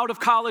step out of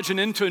college and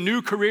into a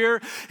new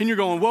career. And you're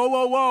going,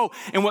 whoa.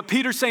 And what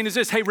Peter's saying is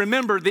this: hey,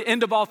 remember, the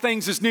end of all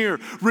things is near.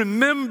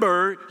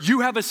 Remember, you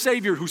have a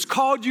Savior who's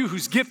called you,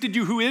 who's gifted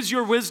you, who is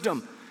your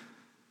wisdom.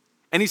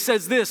 And he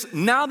says this: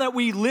 now that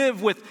we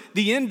live with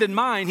the end in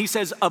mind, he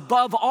says,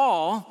 above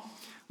all,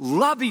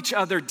 love each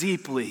other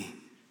deeply,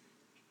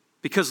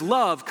 because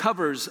love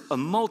covers a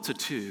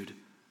multitude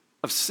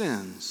of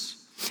sins.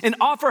 And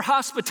offer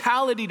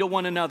hospitality to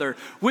one another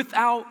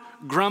without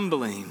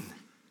grumbling.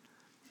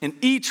 And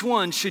each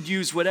one should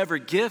use whatever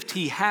gift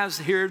he has,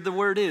 here the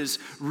word is,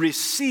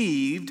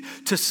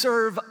 received to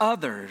serve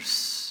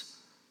others,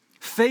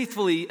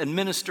 faithfully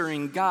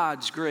administering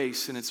God's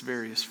grace in its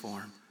various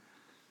form.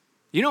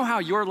 You know how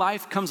your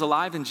life comes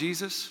alive in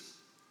Jesus?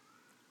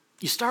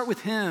 You start with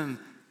him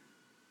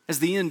as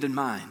the end in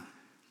mind.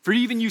 For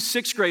even you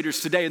sixth graders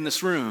today in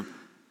this room,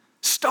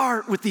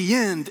 start with the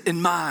end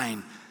in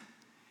mind.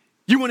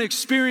 You want to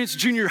experience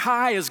junior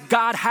high as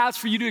God has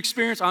for you to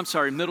experience? I'm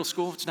sorry, middle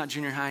school. It's not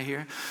junior high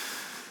here.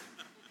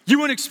 You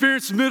want to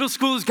experience middle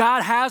school as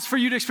God has for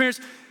you to experience?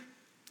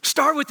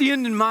 Start with the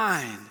end in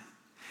mind.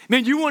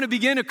 Man, you want to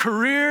begin a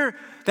career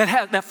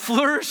that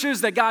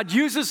flourishes, that God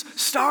uses?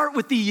 Start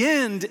with the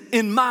end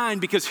in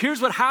mind, because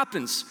here's what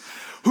happens.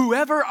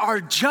 Whoever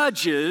our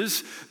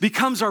judges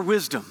becomes our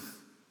wisdom.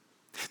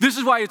 This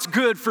is why it's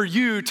good for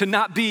you to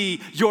not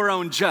be your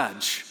own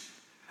judge.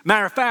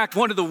 Matter of fact,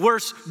 one of the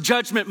worst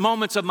judgment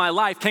moments of my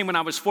life came when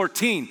I was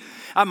 14.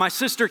 My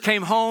sister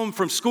came home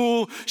from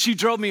school. She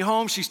drove me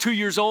home. She's 2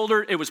 years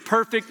older. It was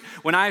perfect.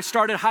 When I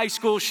started high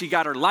school, she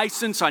got her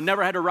license, so I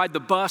never had to ride the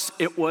bus.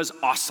 It was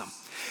awesome.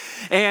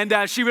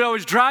 And she would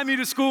always drive me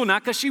to school,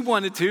 not because she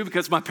wanted to,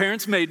 because my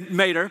parents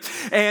made her.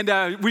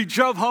 And we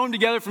drove home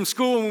together from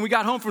school. And when we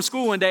got home from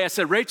school one day, I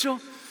said,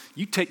 Rachel,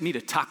 you take me to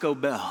Taco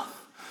Bell.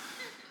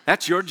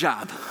 That's your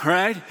job,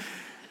 right?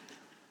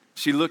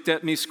 She looked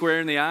at me square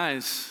in the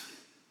eyes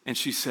and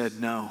she said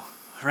no,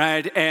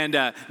 right?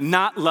 And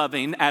not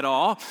loving at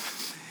all.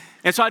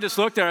 And so I just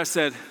looked at her, I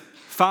said,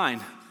 fine,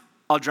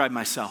 I'll drive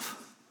myself.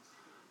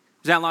 I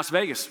was out in Las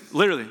Vegas,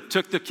 literally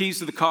took the keys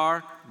to the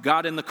car,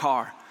 got in the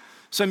car.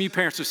 Some of you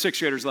parents of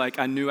sixth graders like,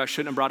 I knew I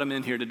shouldn't have brought them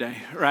in here today,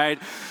 right?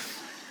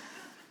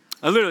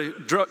 I literally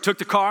took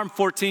the car. I'm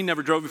 14,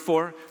 never drove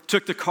before.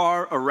 Took the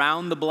car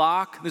around the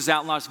block. This is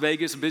out in Las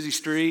Vegas, a busy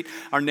street,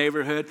 our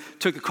neighborhood.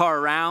 Took the car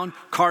around.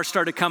 Car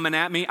started coming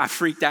at me. I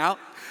freaked out.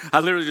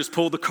 I literally just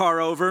pulled the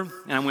car over,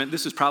 and I went,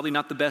 this is probably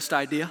not the best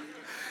idea.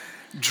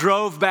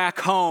 Drove back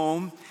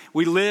home.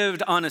 We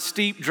lived on a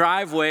steep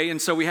driveway, and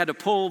so we had to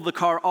pull the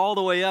car all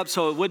the way up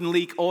so it wouldn't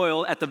leak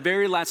oil. At the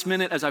very last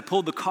minute, as I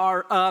pulled the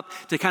car up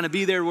to kind of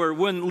be there where it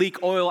wouldn't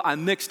leak oil, I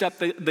mixed up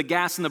the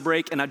gas and the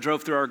brake, and I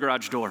drove through our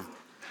garage door.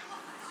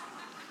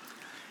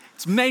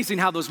 It's amazing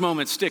how those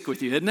moments stick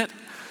with you, isn't it?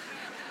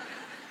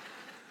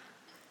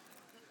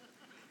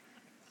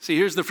 See,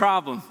 here's the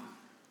problem.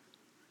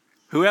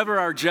 Whoever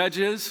our judge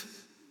is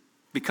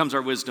becomes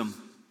our wisdom.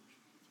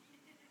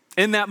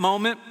 In that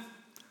moment,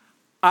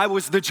 I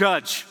was the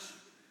judge.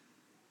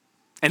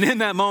 And in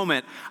that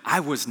moment, I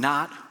was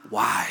not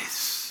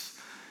wise.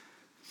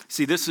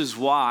 See, this is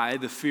why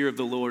the fear of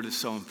the Lord is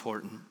so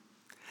important.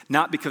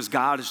 Not because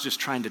God is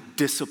just trying to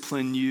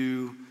discipline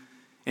you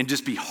and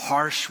just be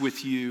harsh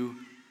with you.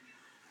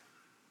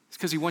 It's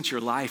because he wants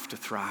your life to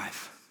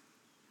thrive.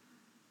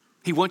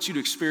 He wants you to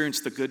experience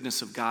the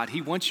goodness of God.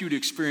 He wants you to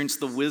experience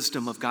the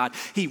wisdom of God.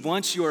 He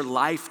wants your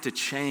life to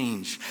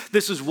change.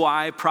 This is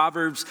why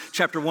Proverbs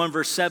chapter 1,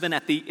 verse 7,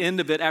 at the end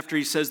of it, after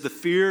he says, the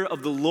fear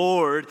of the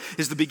Lord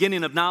is the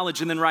beginning of knowledge,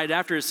 and then right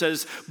after it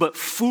says, but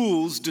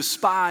fools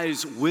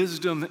despise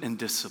wisdom and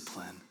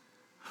discipline.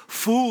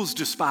 Fools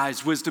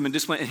despise wisdom and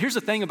discipline. And here's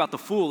the thing about the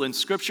fool in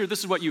Scripture. This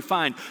is what you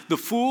find. The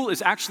fool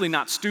is actually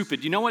not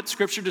stupid. You know what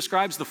Scripture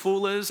describes the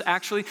fool is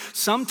actually?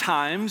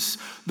 Sometimes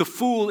the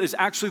fool is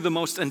actually the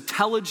most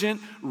intelligent,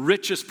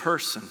 richest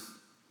person.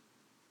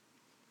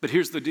 But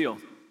here's the deal.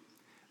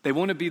 They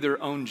want to be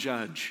their own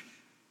judge,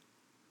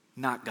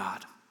 not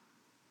God.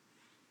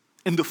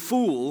 And the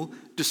fool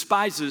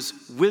despises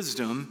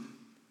wisdom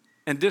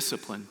and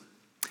discipline.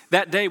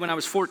 That day when I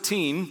was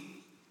 14,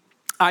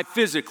 I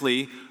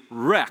physically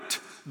wrecked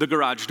the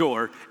garage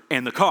door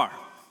and the car.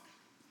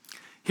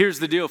 Here's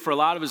the deal for a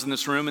lot of us in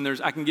this room, and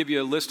I can give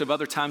you a list of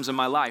other times in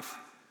my life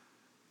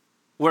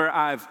where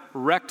I've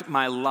wrecked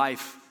my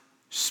life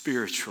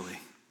spiritually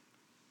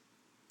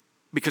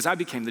because I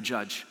became the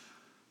judge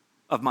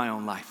of my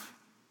own life.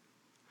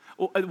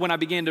 When I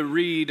began to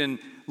read and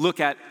look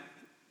at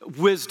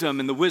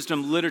wisdom and the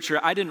wisdom literature,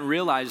 I didn't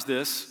realize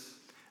this,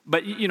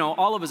 but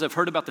all of us have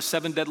heard about the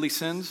 7 deadly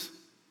sins.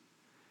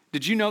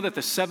 Did you know that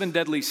the 7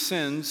 deadly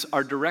sins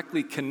are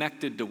directly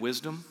connected to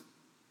wisdom?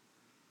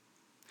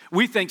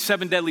 We think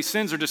 7 deadly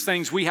sins are just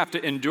things we have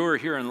to endure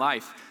here in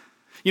life.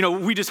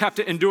 We just have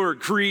to endure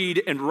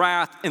greed and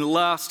wrath and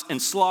lust and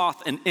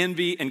sloth and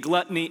envy and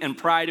gluttony and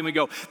pride, and we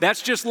go,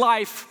 that's just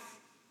life.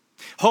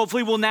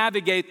 Hopefully we'll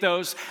navigate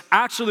those.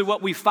 Actually,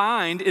 what we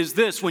find is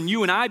this: when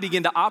you and I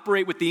begin to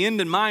operate with the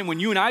end in mind, when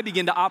you and I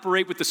begin to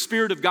operate with the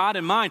Spirit of God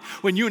in mind,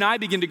 when you and I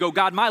begin to go,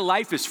 God, my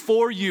life is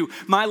for you.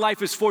 My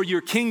life is for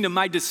your kingdom.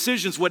 My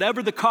decisions,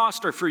 whatever the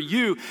cost, are for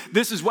you.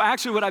 This is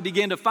actually what I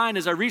began to find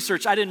as I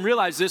researched. I didn't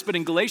realize this, but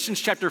in Galatians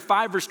chapter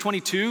 5, verse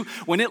 22,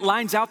 when it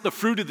lines out the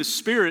fruit of the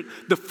Spirit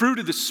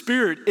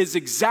is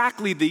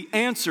exactly the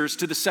answers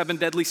to the 7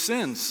 deadly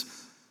sins.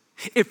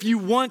 If you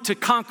want to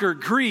conquer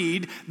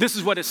greed, this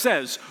is what it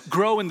says: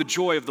 grow in the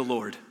joy of the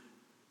Lord.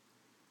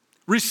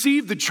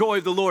 Receive the joy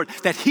of the Lord,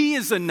 that He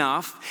is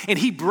enough and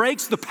He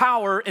breaks the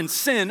power and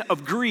sin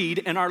of greed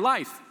in our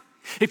life.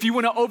 If you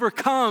want to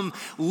overcome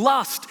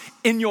lust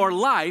in your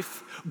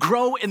life,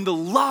 grow in the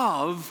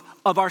love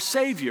of our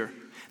Savior.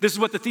 This is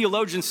what the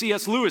theologian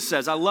C.S. Lewis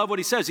says. I love what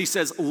he says. He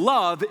says,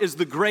 love is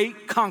the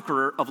great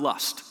conqueror of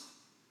lust.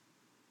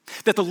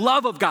 That the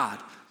love of God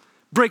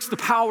breaks the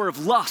power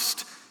of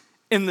lust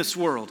in this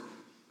world.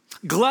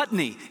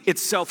 Gluttony,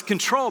 it's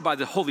self-control by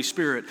the Holy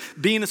Spirit.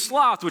 Being a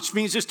sloth, which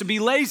means just to be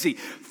lazy.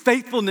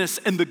 Faithfulness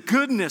and the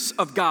goodness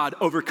of God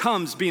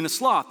overcomes being a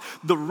sloth.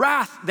 The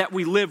wrath that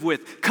we live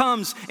with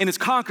comes and is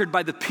conquered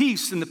by the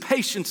peace and the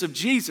patience of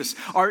Jesus.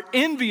 Our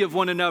envy of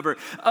one another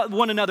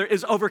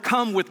is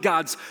overcome with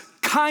God's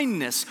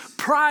kindness.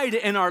 Pride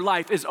in our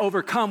life is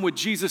overcome with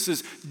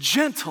Jesus'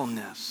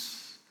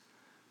 gentleness.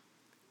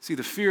 See,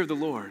 the fear of the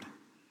Lord,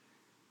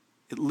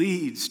 it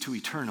leads to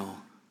eternal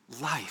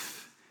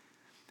life.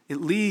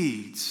 It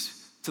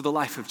leads to the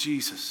life of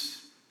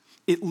Jesus.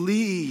 It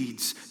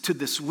leads to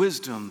this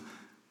wisdom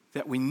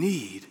that we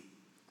need.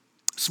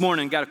 This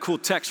morning, got a cool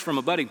text from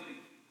a buddy.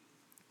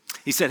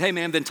 He said, hey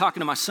man, I've been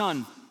talking to my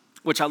son,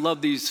 which I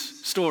love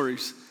these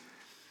stories.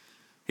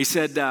 He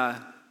said,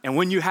 and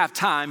when you have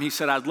time, he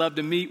said, I'd love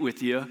to meet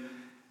with you.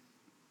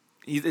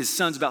 His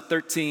son's about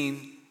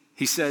 13.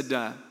 He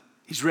said,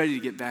 he's ready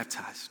to get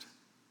baptized.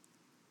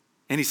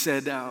 And he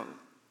said,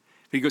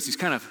 he goes, he's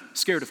kind of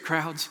scared of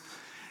crowds.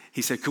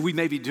 He said, could we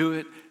maybe do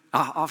it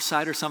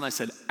offsite or something? I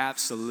said,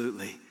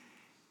 absolutely.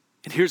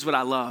 And here's what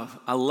I love.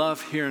 I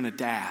love hearing a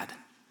dad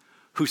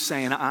who's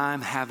saying,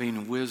 I'm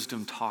having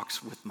wisdom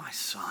talks with my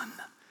son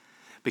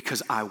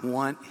because I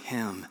want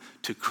him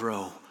to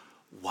grow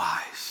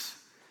wise.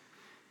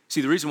 See,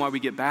 the reason why we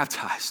get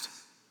baptized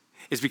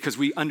is because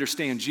we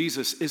understand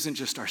Jesus isn't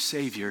just our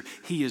Savior,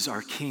 He is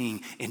our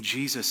King, and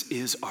Jesus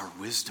is our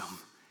wisdom.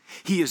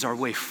 He is our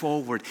way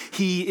forward.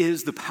 He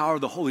is the power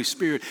of the Holy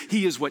Spirit.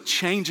 He is what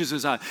changes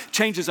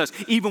us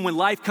even when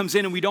life comes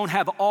in and we don't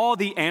have all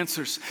the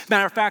answers.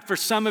 Matter of fact, for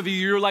some of you,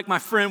 you're like my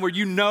friend where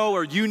you know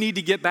or you need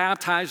to get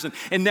baptized.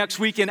 And next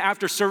weekend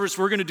after service,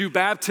 we're going to do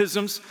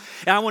baptisms.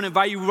 And I want to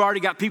invite you. We've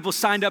already got people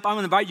signed up. I want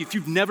to invite you. If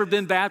you've never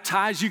been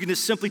baptized, you can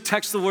just simply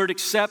text the word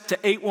accept to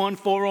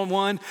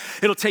 81411.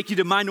 It'll take you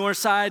to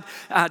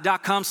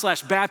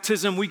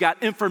mynorthside.com/baptism. We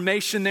got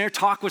information there.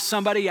 Talk with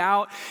somebody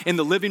out in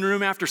the living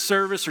room after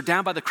service or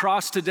down by the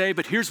cross today.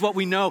 But here's what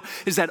we know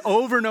is that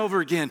over and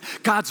over again,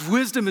 God's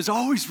wisdom is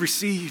always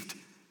received.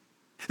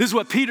 This is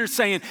what Peter's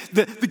saying.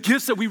 The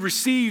gifts that we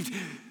received,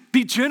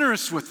 be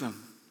generous with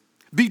them.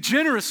 Be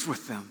generous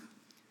with them.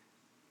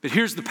 But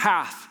here's the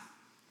path.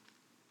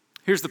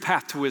 Here's the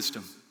path to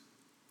wisdom.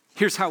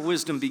 Here's how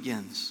wisdom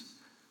begins.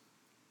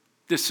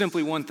 There's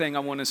simply one thing I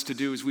want us to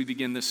do as we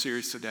begin this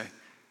series today,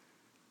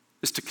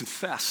 is to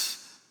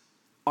confess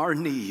our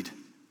need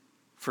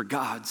for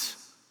God's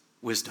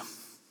wisdom.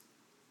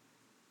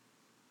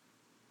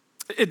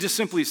 It just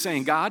simply is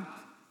saying, God,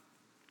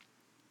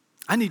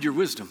 I need your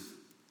wisdom.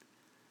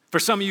 For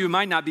some of you, it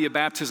might not be a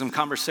baptism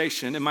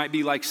conversation. It might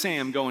be like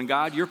Sam going,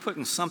 God, you're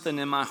putting something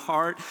in my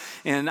heart,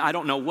 and I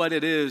don't know what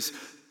it is,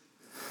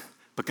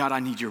 but God,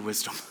 I need your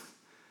wisdom.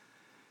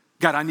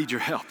 God, I need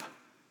your help.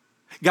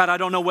 God, I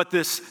don't know what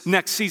this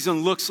next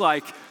season looks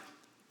like,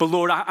 But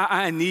Lord,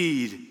 I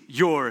need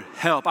your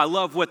help. I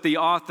love what the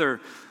author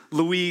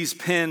Louise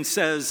Penn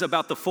says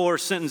about the 4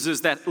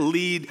 sentences that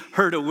lead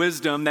her to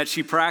wisdom that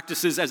she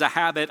practices as a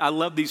habit. I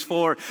love these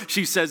 4.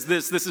 She says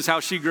this is how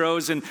she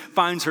grows and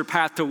finds her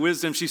path to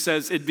wisdom. She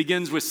says it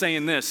begins with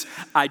saying this: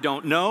 I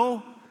don't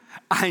know,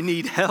 I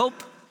need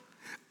help,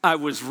 I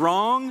was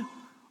wrong,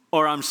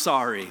 or I'm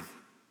sorry.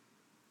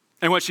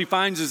 And what she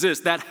finds is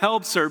this: that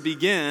helps her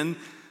begin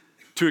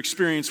to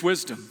experience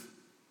wisdom.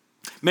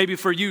 Maybe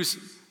for you,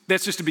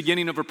 that's just the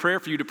beginning of a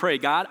prayer for you to pray.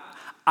 God,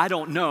 I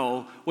don't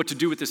know what to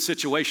do with this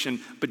situation,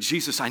 but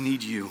Jesus, I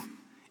need you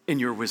in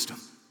your wisdom.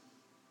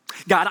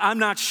 God, I'm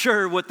not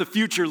sure what the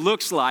future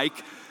looks like,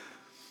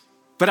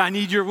 but I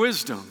need your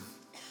wisdom.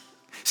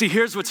 See,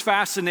 here's what's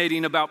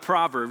fascinating about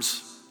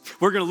Proverbs.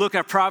 We're going to look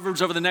at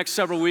Proverbs over the next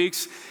several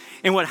weeks.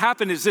 And what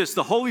happened is this: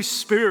 the Holy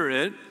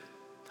Spirit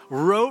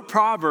wrote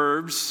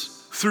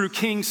Proverbs through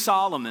King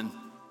Solomon,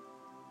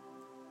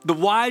 the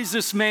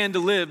wisest man to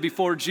live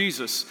before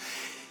Jesus.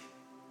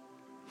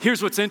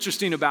 Here's what's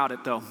interesting about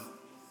it, though.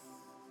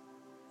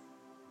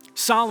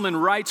 Solomon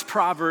writes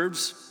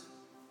Proverbs,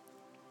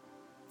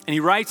 and he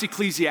writes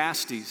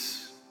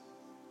Ecclesiastes.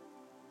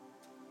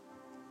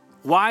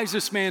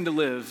 Wisest man to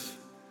live.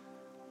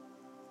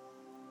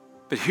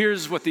 But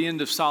here's what the end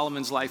of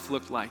Solomon's life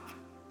looked like.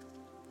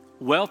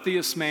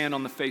 Wealthiest man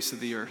on the face of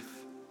the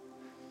earth.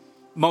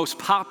 Most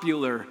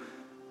popular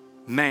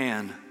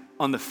man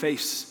on the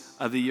face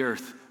of the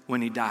earth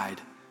when he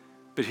died.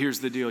 But here's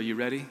the deal, you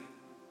ready?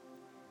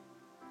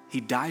 He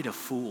died a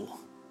fool.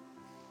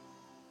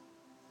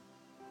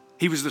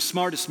 He was the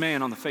smartest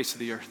man on the face of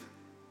the earth.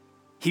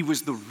 He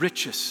was the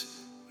richest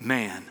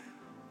man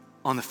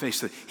on the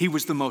face of the earth. He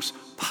was the most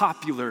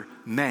popular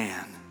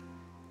man.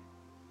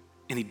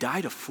 And he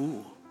died a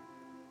fool.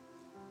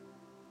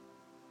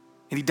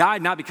 And he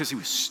died not because he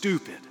was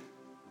stupid.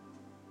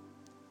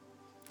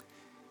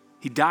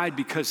 He died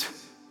because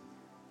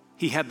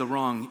he had the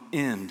wrong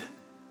end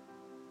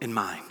in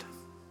mind.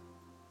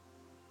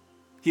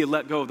 He had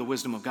let go of the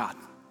wisdom of God.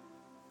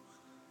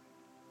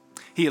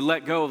 He had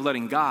let go of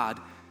letting God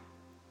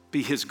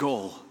be his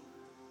goal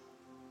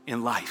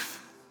in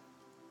life.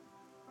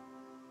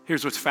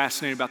 Here's what's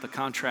fascinating about the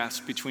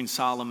contrast between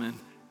Solomon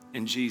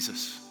and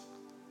Jesus.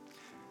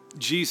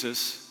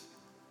 Jesus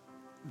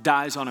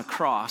dies on a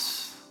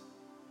cross,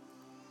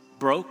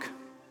 broke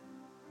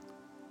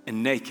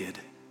and naked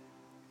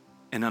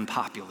and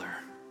unpopular.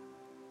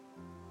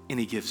 And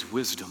he gives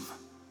wisdom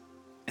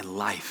and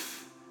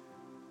life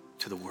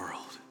to the world.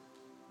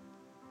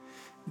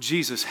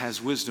 Jesus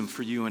has wisdom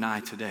for you and I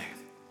today.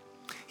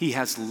 He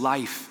has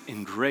life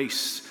and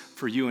grace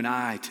for you and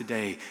I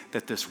today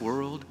that this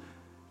world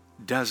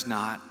does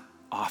not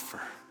offer.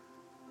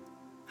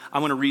 I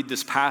want to read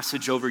this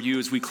passage over you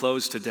as we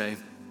close today.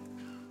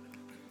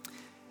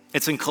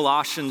 It's in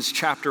Colossians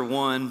chapter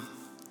 1,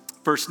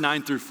 verse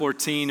 9 through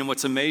 14. And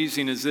what's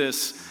amazing is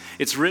this: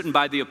 it's written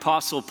by the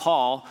Apostle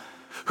Paul,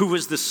 who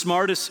was the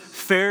smartest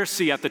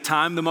Pharisee at the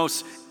time, the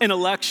most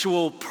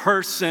intellectual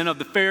person of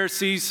the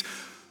Pharisees,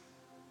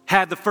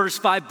 had the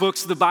first 5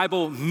 books of the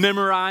Bible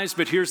memorized,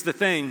 but here's the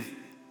thing: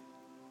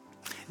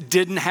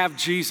 didn't have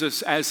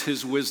Jesus as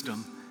his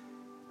wisdom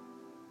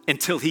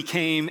until he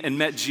came and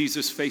met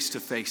Jesus face to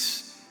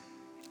face,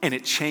 and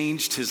it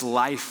changed his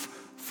life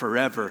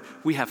forever.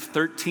 We have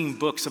 13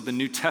 books of the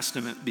New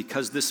Testament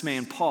because this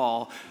man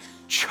Paul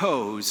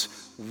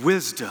chose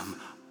wisdom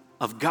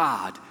of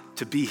God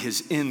to be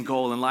his end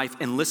goal in life.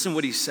 And listen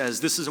what he says.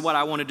 This is what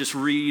I want to just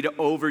read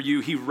over you.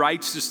 He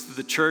writes this to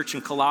the church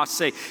in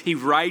Colossae. He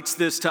writes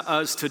this to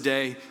us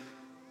today.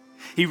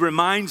 He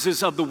reminds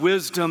us of the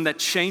wisdom that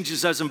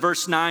changes us in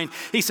verse 9.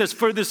 He says,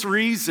 "For this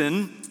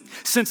reason,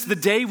 since the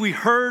day we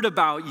heard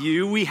about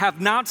you, we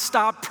have not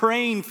stopped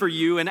praying for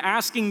you and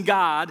asking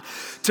God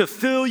to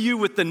fill you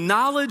with the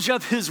knowledge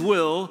of his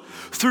will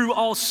through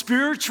all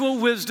spiritual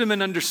wisdom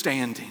and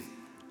understanding."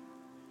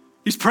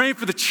 He's praying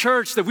for the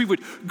church that we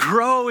would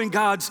grow in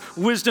God's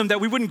wisdom,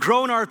 that we wouldn't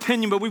grow in our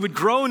opinion, but we would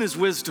grow in his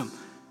wisdom.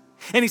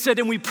 And he said,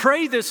 and we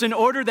pray this in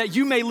order that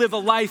you may live a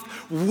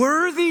life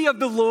worthy of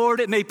the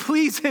Lord and may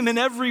please him in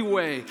every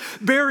way,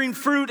 bearing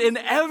fruit in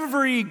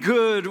every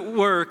good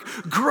work,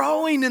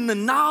 growing in the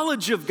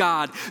knowledge of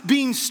God,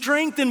 being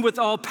strengthened with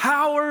all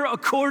power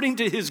according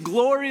to his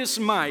glorious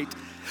might,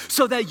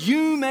 so that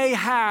you may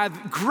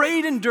have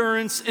great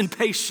endurance and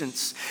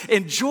patience,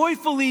 and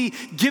joyfully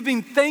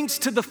giving thanks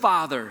to the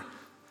Father,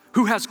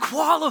 who has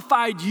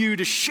qualified you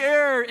to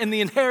share in the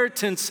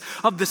inheritance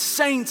of the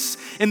saints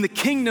in the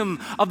kingdom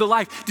of the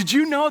life. Did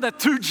you know that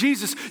through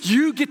Jesus,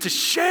 you get to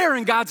share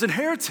in God's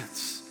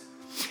inheritance?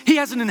 He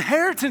has an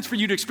inheritance for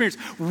you to experience,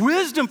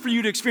 wisdom for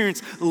you to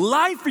experience,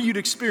 life for you to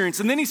experience.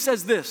 And then he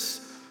says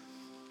this: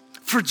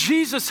 for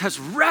Jesus has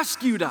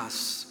rescued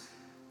us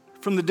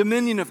from the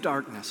dominion of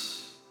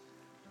darkness,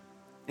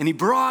 and he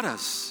brought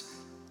us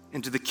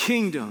into the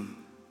kingdom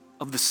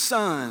of the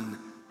Son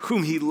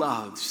whom he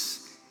loves,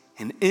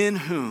 and in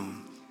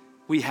whom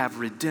we have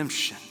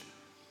redemption,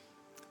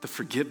 the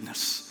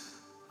forgiveness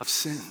of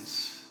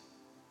sins.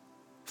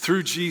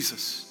 Through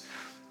Jesus,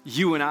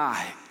 you and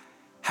I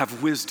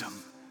have wisdom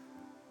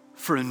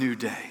for a new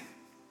day.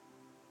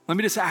 Let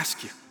me just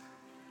ask you,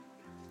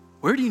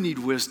 where do you need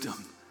wisdom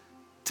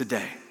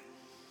today?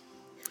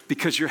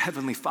 Because your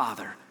Heavenly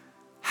Father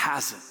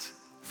has it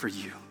for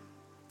you.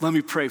 Let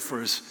me pray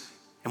for us,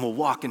 and we'll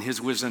walk in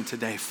his wisdom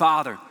today.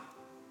 Father,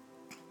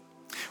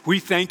 we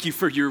thank you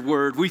for your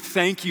word. We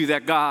thank you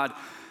that, God,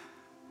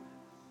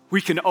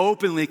 we can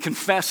openly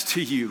confess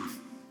to you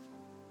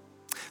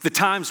the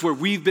times where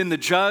we've been the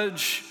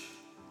judge,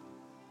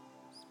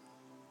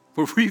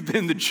 where we've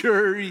been the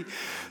jury,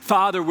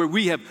 Father, where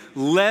we have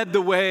led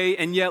the way,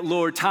 and yet,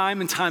 Lord,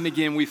 time and time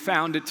again, we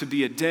found it to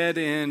be a dead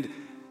end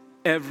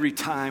every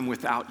time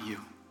without you.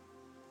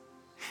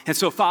 And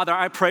so, Father,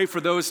 I pray for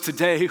those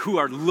today who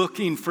are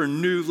looking for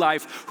new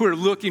life, who are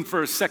looking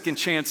for a second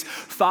chance.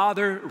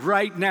 Father,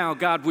 right now,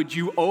 God, would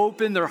you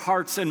open their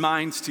hearts and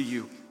minds to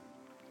you?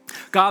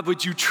 God,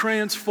 would you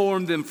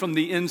transform them from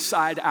the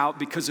inside out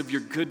because of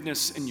your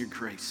goodness and your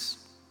grace?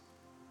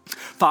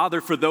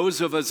 Father, for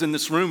those of us in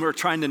this room who are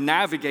trying to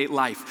navigate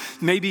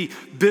life, maybe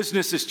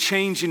business is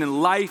changing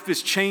and life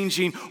is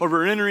changing, or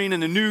we're entering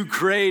in a new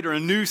grade or a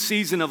new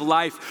season of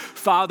life.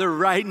 Father,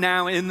 right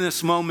now in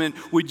this moment,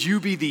 would you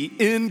be the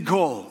end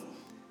goal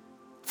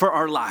for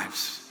our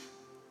lives?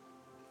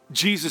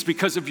 Jesus,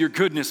 because of your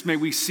goodness, may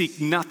we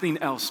seek nothing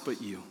else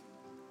but you.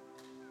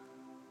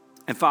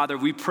 And Father,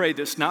 we pray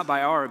this not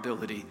by our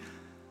ability,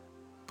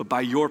 but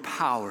by your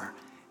power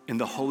in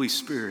the Holy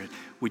Spirit.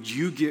 Would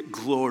you get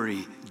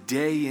glory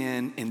day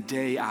in and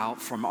day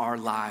out from our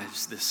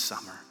lives this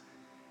summer?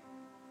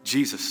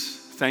 Jesus,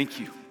 thank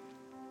you.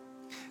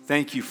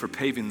 Thank you for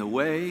paving the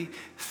way.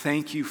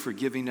 Thank you for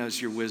giving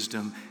us your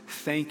wisdom.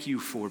 Thank you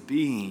for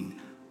being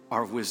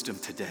our wisdom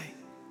today.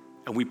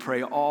 And we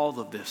pray all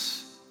of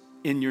this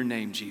in your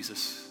name,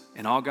 Jesus.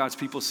 And all God's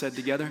people said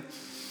together,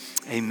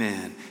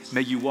 amen.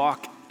 May you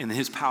walk in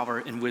his power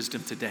and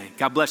wisdom today.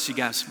 God bless you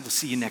guys. We'll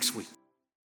see you next week.